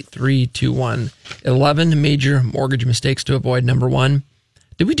 612-202-8321. 11 major mortgage mistakes to avoid. Number 1.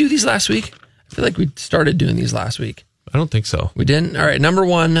 Did we do these last week? I feel like we started doing these last week. I don't think so. We didn't? All right. Number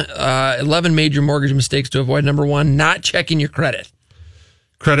 1, 11 major mortgage mistakes to avoid. Number 1, not checking your credit.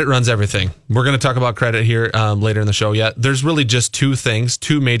 Credit runs everything. We're going to talk about credit here later in the show. Yeah, there's really just 2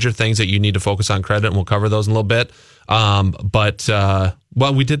 major things that you need to focus on credit, and we'll cover those in a little bit. We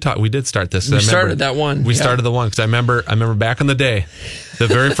did start this. We started that one. We started the one because I remember back in the day, the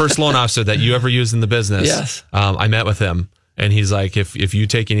very first loan officer that you ever used in the business. Yes. I met with him. And he's like, if you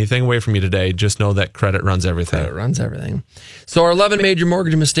take anything away from me today, just know that credit runs everything. Credit runs everything. So our 11 major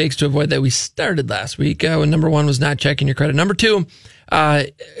mortgage mistakes to avoid that we started last week. Number 1 was not checking your credit. Number 2,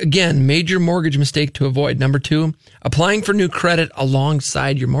 again, major mortgage mistake to avoid. Number 2, applying for new credit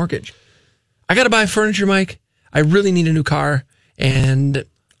alongside your mortgage. I got to buy furniture, Mike. I really need a new car, and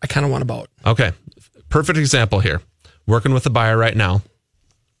I kind of want a boat. Okay. Perfect example here. Working with a buyer right now,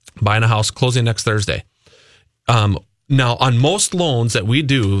 buying a house, closing next Thursday. Now, on most loans that we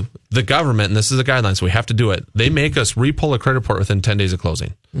do, the government, and this is a guideline, so we have to do it, they make us re-pull a credit report within 10 days of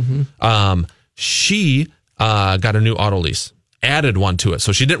closing. She got a new auto lease, added one to it.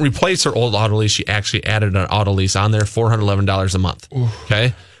 So she didn't replace her old auto lease. She actually added an auto lease on there, $411 a month. Oof.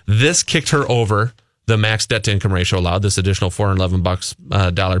 Okay. This kicked her over the max debt to income ratio allowed, this additional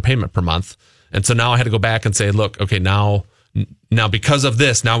 $411 payment per month. And so now I had to go back and say, look, okay, now because of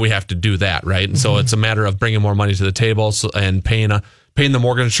this, now we have to do that, right? And so it's a matter of bringing more money to the table and paying the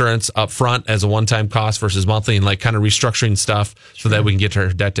mortgage insurance up front as a one-time cost versus monthly, and like kind of restructuring stuff so that we can get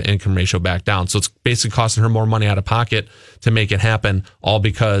her debt to income ratio back down. So it's basically costing her more money out of pocket to make it happen, all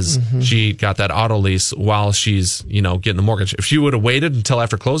because she got that auto lease while she's, getting the mortgage. If she would have waited until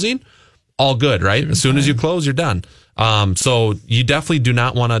after closing, all good, right? As soon as you close, you're done. So you definitely do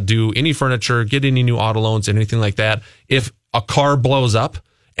not want to do any furniture, get any new auto loans, anything like that. If a car blows up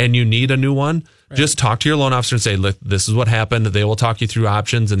and you need a new one, just talk to your loan officer and say, look, this is what happened. They will talk you through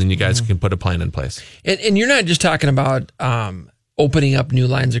options, and then you guys can put a plan in place. And you're not just talking about opening up new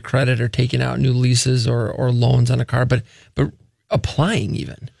lines of credit or taking out new leases or loans on a car, but applying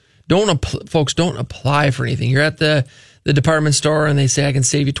even. Folks, don't apply for anything. You're at the department store and they say, I can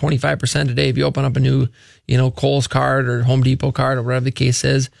save you 25% today if you open up a new, Kohl's card or Home Depot card or whatever the case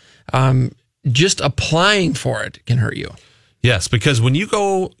is. Just applying for it can hurt you. Yes, because when you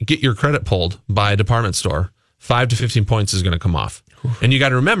go get your credit pulled by a department store, 5 to 15 points is going to come off. And you got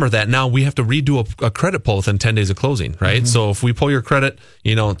to remember that now we have to redo a credit pull within 10 days of closing, right? So if we pull your credit,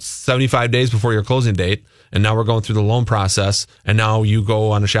 75 days before your closing date, and now we're going through the loan process, and now you go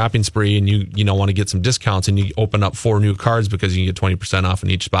on a shopping spree and you want to get some discounts, and you open up 4 new cards because you can get 20% off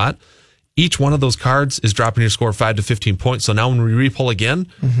in each spot. Each one of those cards is dropping your score 5 to 15 points. So now when we re-pull again,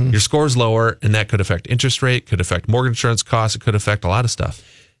 your score is lower, and that could affect interest rate, could affect mortgage insurance costs. It could affect a lot of stuff.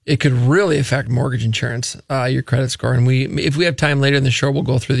 It could really affect mortgage insurance, your credit score. And if we have time later in the show, we'll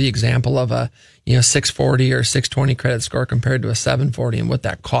go through the example of a 640 or 620 credit score compared to a 740 and what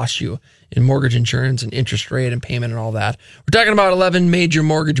that costs you in mortgage insurance and interest rate and payment and all that. We're talking about 11 major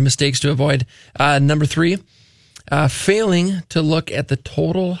mortgage mistakes to avoid. Number 3, failing to look at the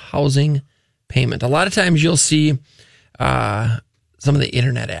total housing payment. A lot of times you'll see some of the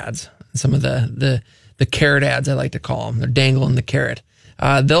internet ads, some of the carrot ads, I like to call them. They're dangling the carrot.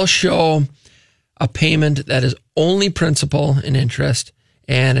 They'll show a payment that is only principal and interest,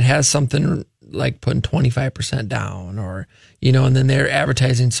 and it has something like putting 25% down, or, and then they're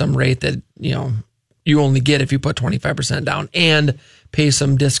advertising some rate that, you only get if you put 25% down and pay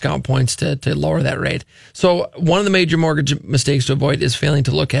some discount points to lower that rate. So one of the major mortgage mistakes to avoid is failing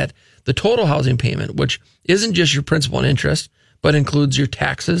to look at the total housing payment, which isn't just your principal and interest, but includes your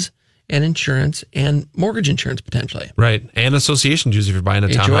taxes and insurance and mortgage insurance potentially. Right. And association dues if you're buying a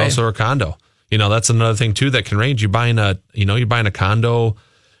townhouse or a condo. That's another thing too that can range. You're buying a condo,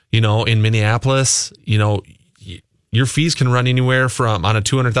 in Minneapolis, your fees can run anywhere from on a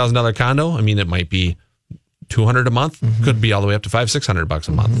 $200,000 condo. It might be $200 a month, could be all the way up to $500-$600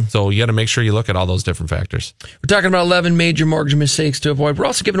 a month. So you got to make sure you look at all those different factors. We're talking about 11 major mortgage mistakes to avoid. We're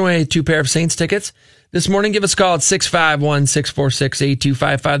also giving away 2 pair of Saints tickets this morning. Give us a call at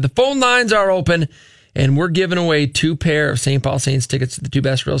 651-646-8255. The phone lines are open, and we're giving away 2 pair of St. Paul Saints tickets to the 2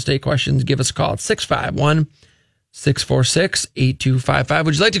 best real estate questions. Give us a call at 651-646-8255.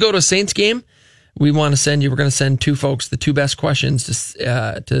 Would you like to go to a Saints game? We're going to send 2 folks the 2 best questions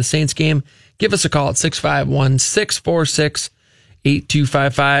to the Saints game. Give us a call at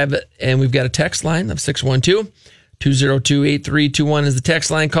 651-646-8255. And we've got a text line of 612-202-8321 is the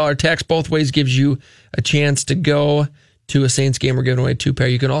text line. Call or text. Both ways gives you a chance to go to a Saints game. We're giving away 2 pair.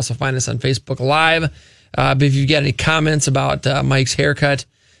 You can also find us on Facebook Live. But if you've got any comments about Mike's haircut,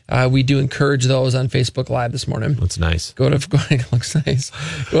 we do encourage those on Facebook Live this morning. That's nice. Looks nice.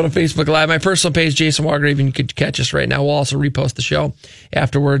 Go to Facebook Live. My personal page, Jason Walgrave, and you could catch us right now. We'll also repost the show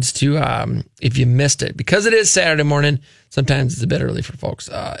afterwards to if you missed it. Because it is Saturday morning, sometimes it's a bit early for folks.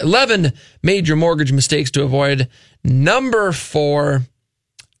 11 major mortgage mistakes to avoid. Number 4,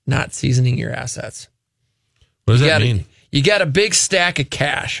 not seasoning your assets. What does that mean? You got a big stack of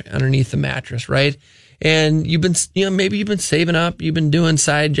cash underneath the mattress, right? And you've been, maybe you've been saving up, you've been doing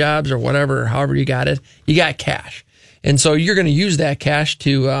side jobs or whatever, however you got it. You got cash. And so you're going to use that cash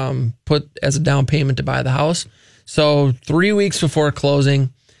to put as a down payment to buy the house. So 3 weeks before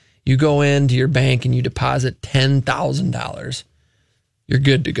closing, you go into your bank and you deposit $10,000. You're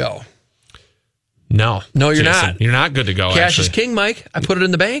good to go. No, you're Jason, not. You're not good to go. Cash is king, Mike. I put it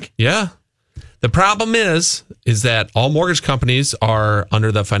in the bank. Yeah. The problem is that all mortgage companies are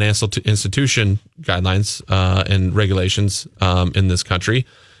under the financial institution guidelines and regulations in this country.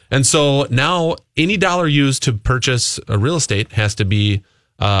 And so now any dollar used to purchase a real estate has to be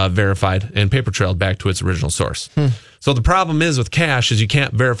verified and paper trailed back to its original source. So the problem is with cash is you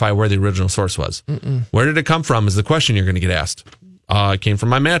can't verify where the original source was. Where did it come from is the question you're going to get asked. It came from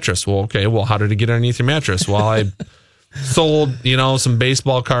my mattress. Well, okay. Well, how did it get underneath your mattress? Well, I sold, some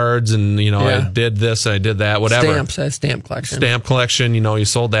baseball cards and, I did this, I did that, whatever. Stamps, stamp collection. Stamp collection, you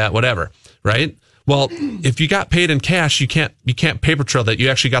sold that, whatever, right? Well, if you got paid in cash, you can't paper trail that you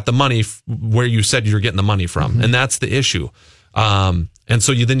actually got the money where you said you were getting the money from. And that's the issue. And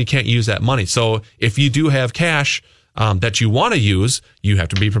so you can't use that money. So if you do have cash that you want to use, you have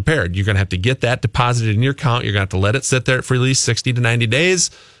to be prepared. You're going to have to get that deposited in your account. You're going to have to let it sit there for at least 60 to 90 days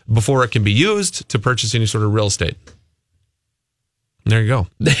before it can be used to purchase any sort of real estate. There you go.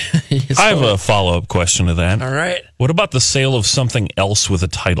 I have a follow-up question to that. All right. What about the sale of something else with a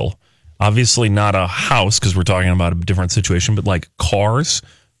title? Obviously not a house because we're talking about a different situation, but like cars,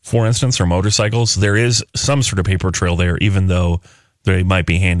 for instance, or motorcycles, there is some sort of paper trail there, even though they might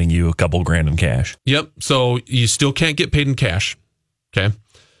be handing you a couple grand in cash. Yep. So you still can't get paid in cash. Okay.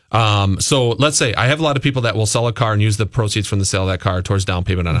 So let's say I have a lot of people that will sell a car and use the proceeds from the sale of that car towards down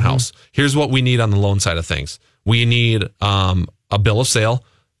payment on a house. Here's what we need on the loan side of things. We need a bill of sale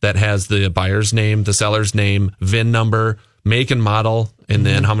that has the buyer's name, the seller's name, VIN number, make and model, and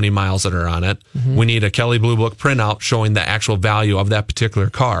then how many miles that are on it. We need a Kelley Blue Book printout showing the actual value of that particular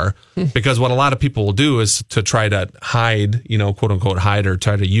car. Because what a lot of people will do is to try to hide, quote unquote, hide or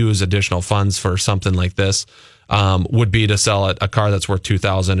try to use additional funds for something like this. Would be to sell a car that's worth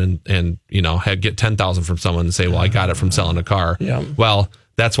 $2,000 and get $10,000 from someone and say, well, I got it from selling a car. Yeah. Well,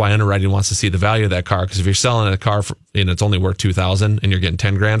 that's why underwriting wants to see the value of that car, because if you're selling a car and it's only worth $2,000 and you're getting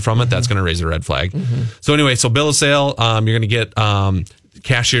 10 grand from it, that's going to raise a red flag. So anyway, bill of sale, you're going to get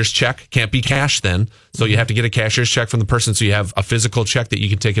cashier's check. Can't be cash then, so you have to get a cashier's check from the person. So you have a physical check that you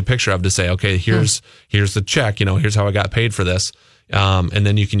can take a picture of to say, okay, here's the check. Here's how I got paid for this, and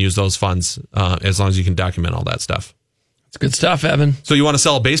then you can use those funds as long as you can document all that stuff. It's good stuff, Evan. So you want to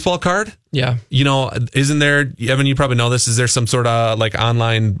sell a baseball card? Yeah. Isn't there, Evan, you probably know this, is there some sort of like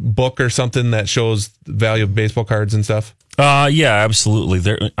online book or something that shows the value of baseball cards and stuff? Yeah,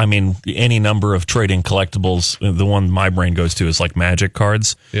 absolutely. Any number of trading collectibles. The one my brain goes to is like Magic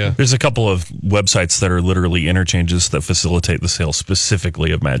cards. Yeah. There's a couple of websites that are literally interchanges that facilitate the sale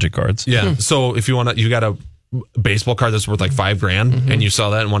specifically of Magic cards. Yeah. So if you want to, you got to baseball card that's worth like $5,000 and you saw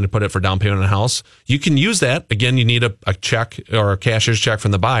that and wanted to put it for down payment on a house, you can use that. Again, you need a check or a cashier's check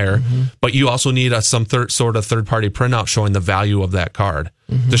from the buyer, but you also need some sort of third-party printout showing the value of that card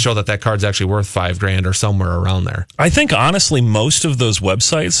to show that card's actually worth $5,000 or somewhere around there. I think, honestly, most of those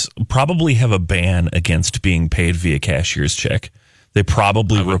websites probably have a ban against being paid via cashier's check. They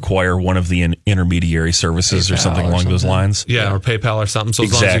probably require one of the intermediary services PayPal or something along those lines. Yeah, or PayPal or something. So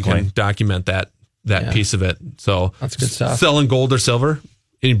as long as you can document that piece of it. So that's good stuff. Selling gold or silver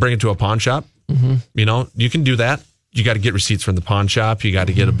and you bring it to a pawn shop, you can do that. You got to get receipts from the pawn shop. You got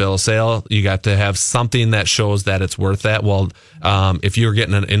to get a bill of sale. You got to have something that shows that it's worth that. Well, if you're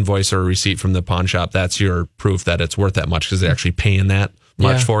getting an invoice or a receipt from the pawn shop, that's your proof that it's worth that much because they're actually paying that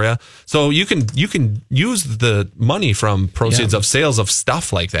much for you. So you can use the money from proceeds of sales of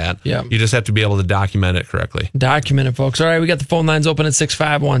stuff like that. Yeah. You just have to be able to document it correctly. Document it, folks. All right, we got the phone lines open at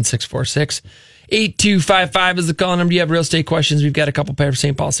 651-646-8255 is the call number. Do you have real estate questions? We've got a couple pairs of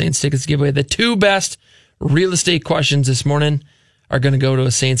St. Paul Saints tickets to give away. The two best real estate questions this morning are going to go to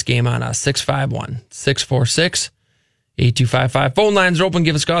a Saints game on 651-646-8255. Phone lines are open.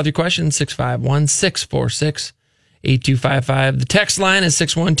 Give us a call with your questions. 651-646-8255. The text line is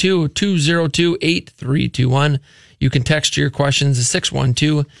 612-202-8321. You can text your questions to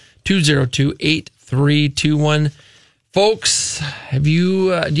 612-202-8321. Folks, do you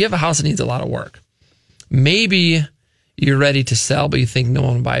have a house that needs a lot of work? Maybe you're ready to sell, but you think no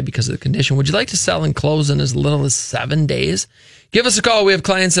one will buy it because of the condition. Would you like to sell and close in as little as 7 days? Give us a call. We have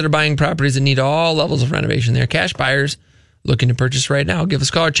clients that are buying properties that need all levels of renovation. They're cash buyers looking to purchase right now. Give us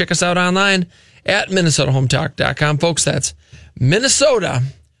a call or check us out online at MinnesotaHometalk.com. Folks, that's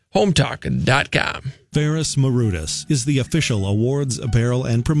MinnesotaHometalk.com. Ferris Marudas is the official awards, apparel,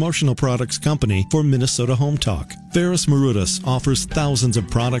 and promotional products company for Minnesota Home Talk. Ferris Marudas offers thousands of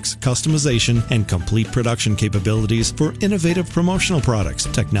products, customization, and complete production capabilities for innovative promotional products,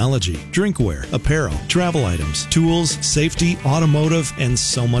 technology, drinkware, apparel, travel items, tools, safety, automotive, and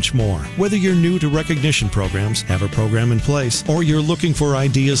so much more. Whether you're new to recognition programs, have a program in place, or you're looking for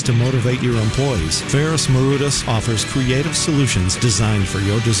ideas to motivate your employees, Ferris Marudas offers creative solutions designed for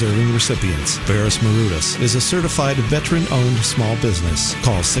your deserving recipients. Ferris Marudas is a certified veteran-owned small business.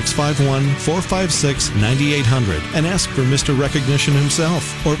 Call 651-456-9800 and ask for Mr. Recognition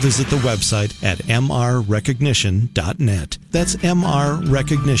himself, or visit the website at mrrecognition.net. That's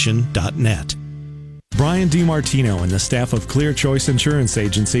mrrecognition.net. Brian DiMartino and the staff of Clear Choice Insurance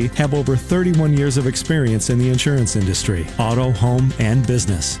Agency have over 31 years of experience in the insurance industry, auto, home, and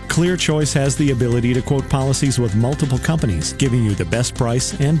business. Clear Choice has the ability to quote policies with multiple companies, giving you the best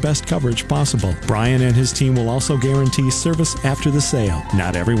price and best coverage possible. Brian and his team will also guarantee service after the sale.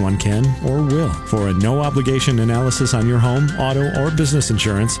 Not everyone can or will. For a no-obligation analysis on your home, auto, or business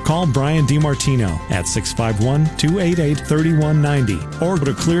insurance, call Brian DiMartino at 651-288-3190 or go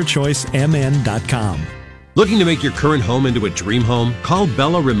to clearchoicemn.com. Looking to make your current home into a dream home? Call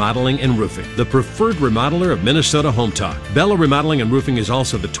Bella Remodeling and Roofing, the preferred remodeler of Minnesota Home Talk. Bella Remodeling and Roofing is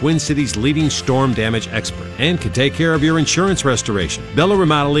also the Twin Cities' leading storm damage expert and can take care of your insurance restoration. Bella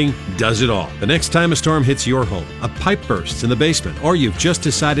Remodeling does it all. The next time a storm hits your home, a pipe bursts in the basement, or you've just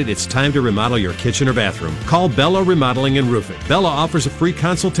decided it's time to remodel your kitchen or bathroom, call Bella Remodeling and Roofing. Bella offers a free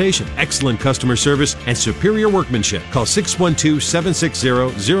consultation, excellent customer service, and superior workmanship. Call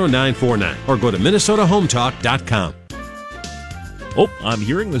 612-760-0949 or go to MinnesotaHometalk.com. Oh, I'm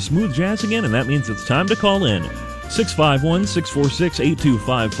hearing the smooth jazz again, and that means it's time to call in.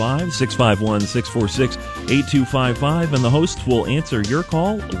 651-646-8255, 651-646-8255, and the hosts will answer your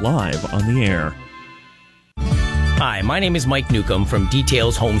call live on the air. Hi, my name is Mike Newcomb from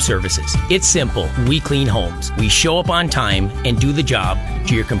Details Home Services. It's simple. We clean homes. We show up on time and do the job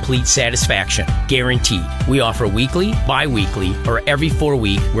to your complete satisfaction. Guaranteed. We offer weekly, bi-weekly, or every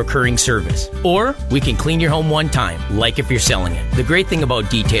 4-week recurring service. Or we can clean your home one time, like if you're selling it. The great thing about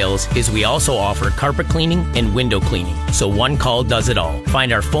Details is we also offer carpet cleaning and window cleaning, so one call does it all.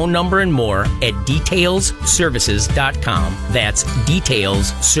 Find our phone number and more at detailsservices.com. That's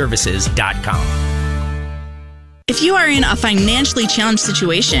detailsservices.com. If you are in a financially challenged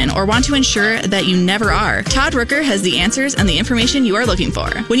situation or want to ensure that you never are, Todd Rooker has the answers and the information you are looking for.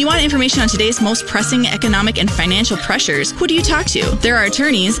 When you want information on today's most pressing economic and financial pressures, who do you talk to? There are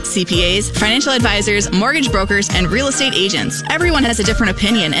attorneys, CPAs, financial advisors, mortgage brokers, and real estate agents. Everyone has a different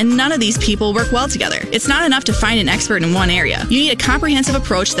opinion, and none of these people work well together. It's not enough to find an expert in one area. You need a comprehensive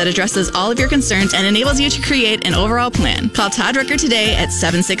approach that addresses all of your concerns and enables you to create an overall plan. Call Todd Rooker today at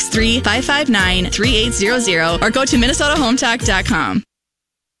 763-559-3800 or go to MinnesotaHometalk.com.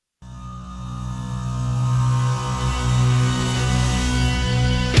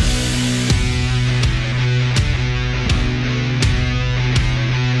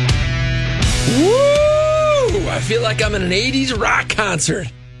 feel like I'm in an 80s rock concert.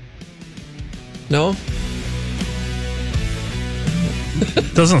 No?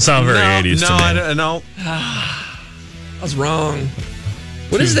 Doesn't sound very 80s to me. No. I was wrong.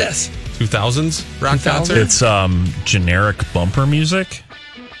 What is this? 2000s rock concert? It's generic bumper music.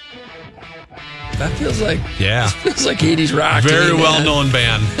 That feels like This feels like 80s rock. Very well-known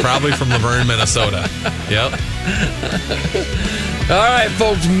band, probably from Laverne, Minnesota. Yep. All right,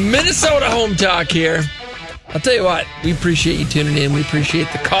 folks, Minnesota Home Talk here. I'll tell you what, we appreciate you tuning in. We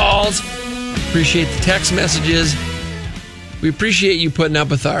appreciate the calls. Appreciate the text messages. We appreciate you putting up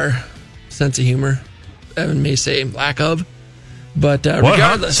with our sense of humor. Evan may say lack of, but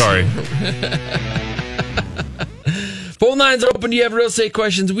regardless. Sorry. Phone lines are open. Do you have real estate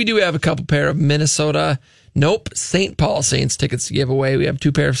questions? We do have a couple pair of Minnesota, St. Paul Saints tickets to give away. We have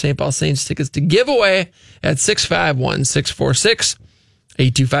 2 pair of St. Paul Saints tickets to give away at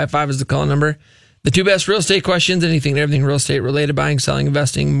 651-646-8255 is the call number. The 2 best real estate questions, anything and everything real estate related, buying, selling,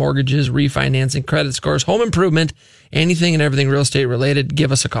 investing, mortgages, refinancing, credit scores, home improvement, anything and everything real estate related,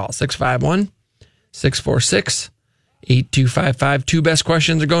 give us a call. 651-646-8255. 2 best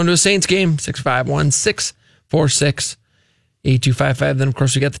questions are going to a Saints game. 651-646-8255. Then, of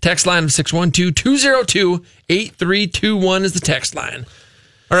course, we got the text line of 612-202-8321 is the text line.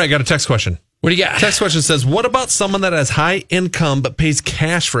 All right, got a text question. What do you got? Text question says, what about someone that has high income but pays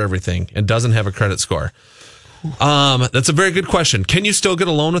cash for everything and doesn't have a credit score? That's a very good question. Can you still get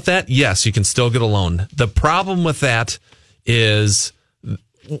a loan with that? Yes, you can still get a loan. The problem with that is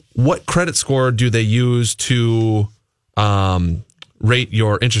what credit score do they use to rate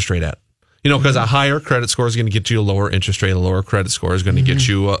your interest rate at? Because a higher credit score is going to get you a lower interest rate. A lower credit score is going to get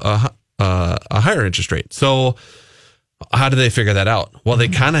you a higher interest rate. So how do they figure that out? Well, they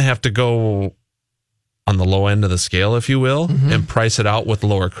kind of have to go on the low end of the scale, if you will, and price it out with a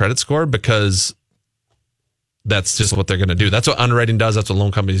lower credit score because that's just what they're going to do. That's what underwriting does. That's what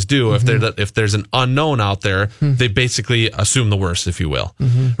loan companies do. If there's an unknown out there, they basically assume the worst, if you will,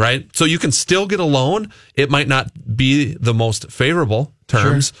 right? So you can still get a loan. It might not be the most favorable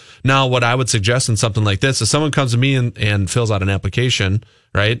terms. Sure. Now, what I would suggest in something like this is someone comes to me and fills out an application,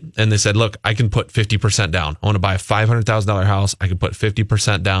 right? And they said, look, I can put 50% down. I want to buy a $500,000 house. I can put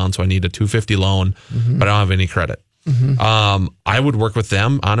 50% down. So I need a $250 loan, but I don't have any credit. I would work with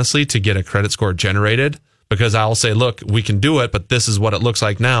them, honestly, to get a credit score generated because I'll say, look, we can do it, but this is what it looks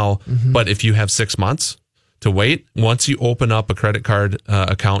like now. But if you have 6 months to wait, once you open up a credit card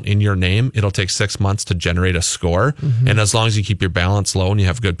account in your name, it'll take 6 months to generate a score. And as long as you keep your balance low and you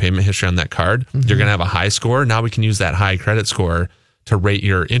have good payment history on that card, you're going to have a high score. Now we can use that high credit score to rate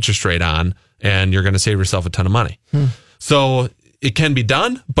your interest rate on, and you're going to save yourself a ton of money. So it can be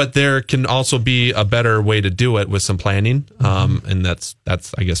done, but there can also be a better way to do it with some planning. And that's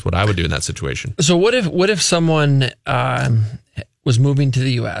I guess what I would do in that situation. So what if someone was moving to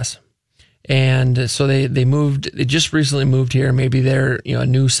the U.S. and so they just recently moved here. Maybe they're a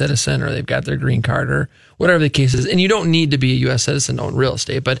new citizen or they've got their green card or whatever the case is. And you don't need to be a U.S. citizen to own real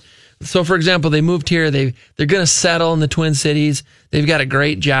estate, but so, for example, they moved here. They're going to settle in the Twin Cities. They've got a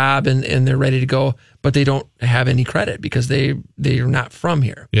great job and they're ready to go, but they don't have any credit because they're not from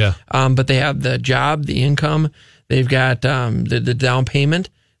here. Yeah. But they have the job, the income. They've got the down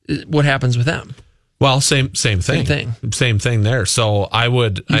payment. What happens with them? Well, same thing. Same thing there. So I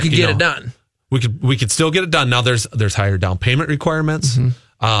would. You could get it done. We could still get it done. Now there's higher down payment requirements.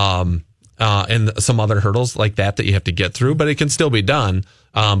 And some other hurdles like that you have to get through, but it can still be done.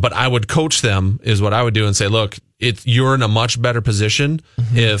 But I would coach them is what I would do and say, look, you're in a much better position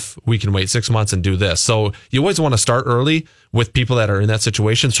if we can wait 6 months and do this. So you always want to start early with people that are in that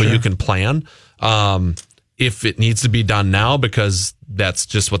situation so you can plan. If it needs to be done now because that's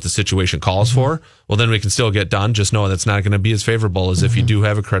just what the situation calls for, well, then we can still get done. Just know that's not going to be as favorable as if you do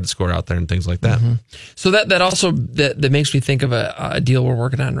have a credit score out there and things like that. So that also that makes me think of a deal we're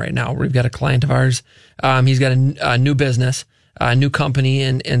working on right now. We've got a client of ours. He's got a new business, a new company,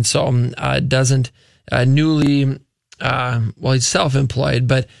 and so doesn't newly. He's self-employed,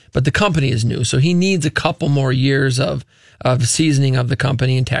 but the company is new, so he needs a couple more years of seasoning of the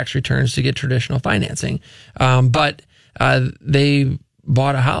company and tax returns to get traditional financing. But they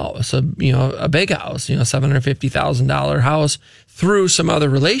bought a house, a big house, $750,000 house through some other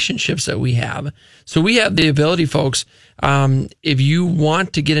relationships that we have. So we have the ability, folks, if you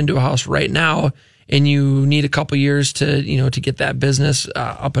want to get into a house right now and you need a couple years to get that business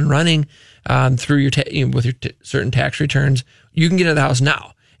up and running through your with your certain tax returns, you can get into the house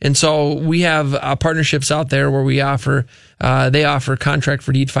now. And so we have partnerships out there where they offer contract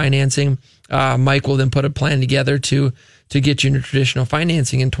for deed financing. Mike will then put a plan together to to get you into traditional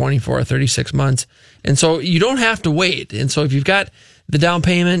financing in 24 or 36 months. And so you don't have to wait. And so if you've got the down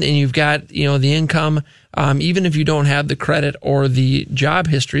payment and you've got, the income, even if you don't have the credit or the job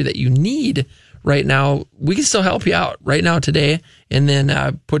history that you need right now, we can still help you out right now today, and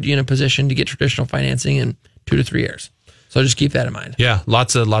then put you in a position to get traditional financing in 2 to 3 years. So just keep that in mind. Yeah,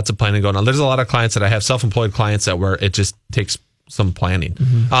 lots of planning going on. There's a lot of clients that I have, self-employed clients, that where it just takes some planning.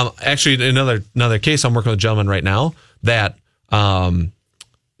 Actually, another case, I'm working with a gentleman right now that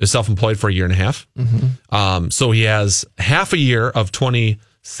is self-employed for a year and a half. So he has half a year of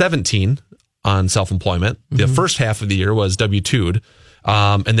 2017 on self-employment. The first half of the year was W-2'd,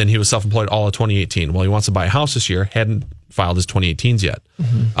 and then he was self-employed all of 2018. Well, he wants to buy a house this year, hadn't filed his 2018s yet.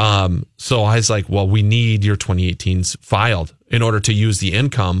 So I was like, well, we need your 2018s filed in order to use the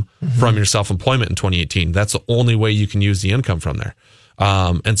income from your self-employment in 2018. That's the only way you can use the income from there.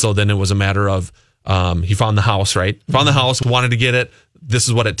 And so then it was a matter of, he found the house, right? Found the house, wanted to get it. This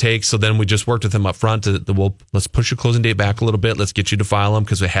is what it takes. So then we just worked with him up front. Let's push your closing date back a little bit. Let's get you to file them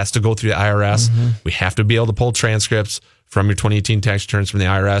because it has to go through the IRS. We have to be able to pull transcripts from your 2018 tax returns from the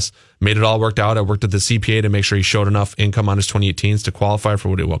IRS. Made it all worked out. I worked with the CPA to make sure he showed enough income on his 2018s to qualify for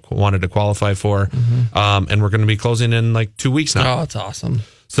what he wanted to qualify for. And we're going to be closing in like 2 weeks now. Oh, that's awesome.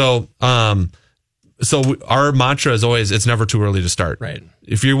 So, our mantra is always, it's never too early to start. Right.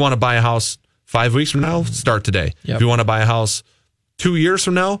 If you want to buy a house 5 weeks from now, start today. If you want to buy a house 2 years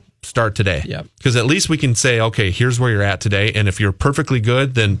from now, start today. Because at least we can say, okay, here's where you're at today. And if you're perfectly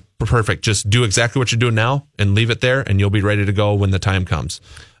good, then perfect. Just do exactly what you're doing now and leave it there, and you'll be ready to go when the time comes.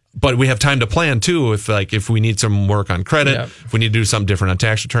 But we have time to plan too. If we need some work on credit, if we need to do something different on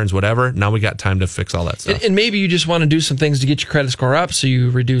tax returns, whatever, now we got time to fix all that stuff. And maybe you just want to do some things to get your credit score up, so you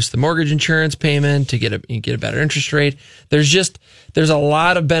reduce the mortgage insurance payment to get a better interest rate. There's a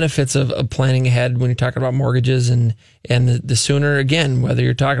lot of benefits of planning ahead when you're talking about mortgages, and the sooner, again, whether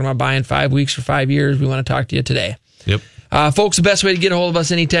you're talking about buying 5 weeks or 5 years, we want to talk to you today. Folks, the best way to get a hold of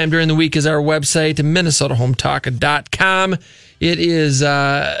us anytime during the week is our website, MinnesotaHometalk.com. It is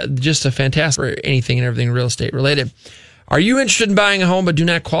just a fantastic for anything and everything real estate related. Are you interested in buying a home but do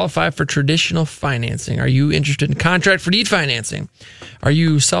not qualify for traditional financing? Are you interested in contract for deed financing? Are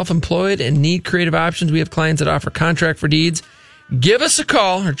you self-employed and need creative options? We have clients that offer contract for deeds. Give us a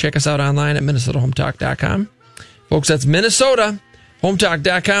call or check us out online at MinnesotaHometalk.com. Folks, that's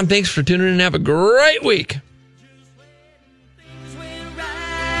MinnesotaHometalk.com. Thanks for tuning in and have a great week.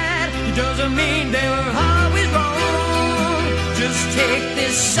 Doesn't mean they were always wrong. Just take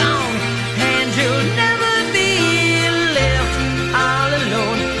this song and you'll never be left all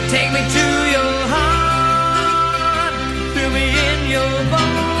alone. Take me to your heart, feel me in your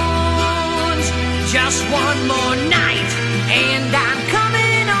bones. Just one more night and I'm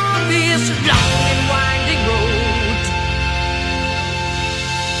coming on this long and winding road.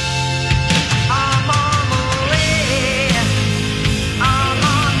 I'm on my way. I'm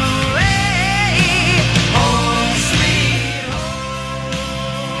on my way. Home sweet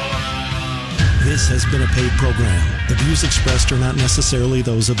home. This has been a paid program. The views expressed are not necessarily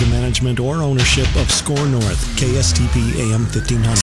those of the management or ownership of SKOR North, KSTP AM 1500.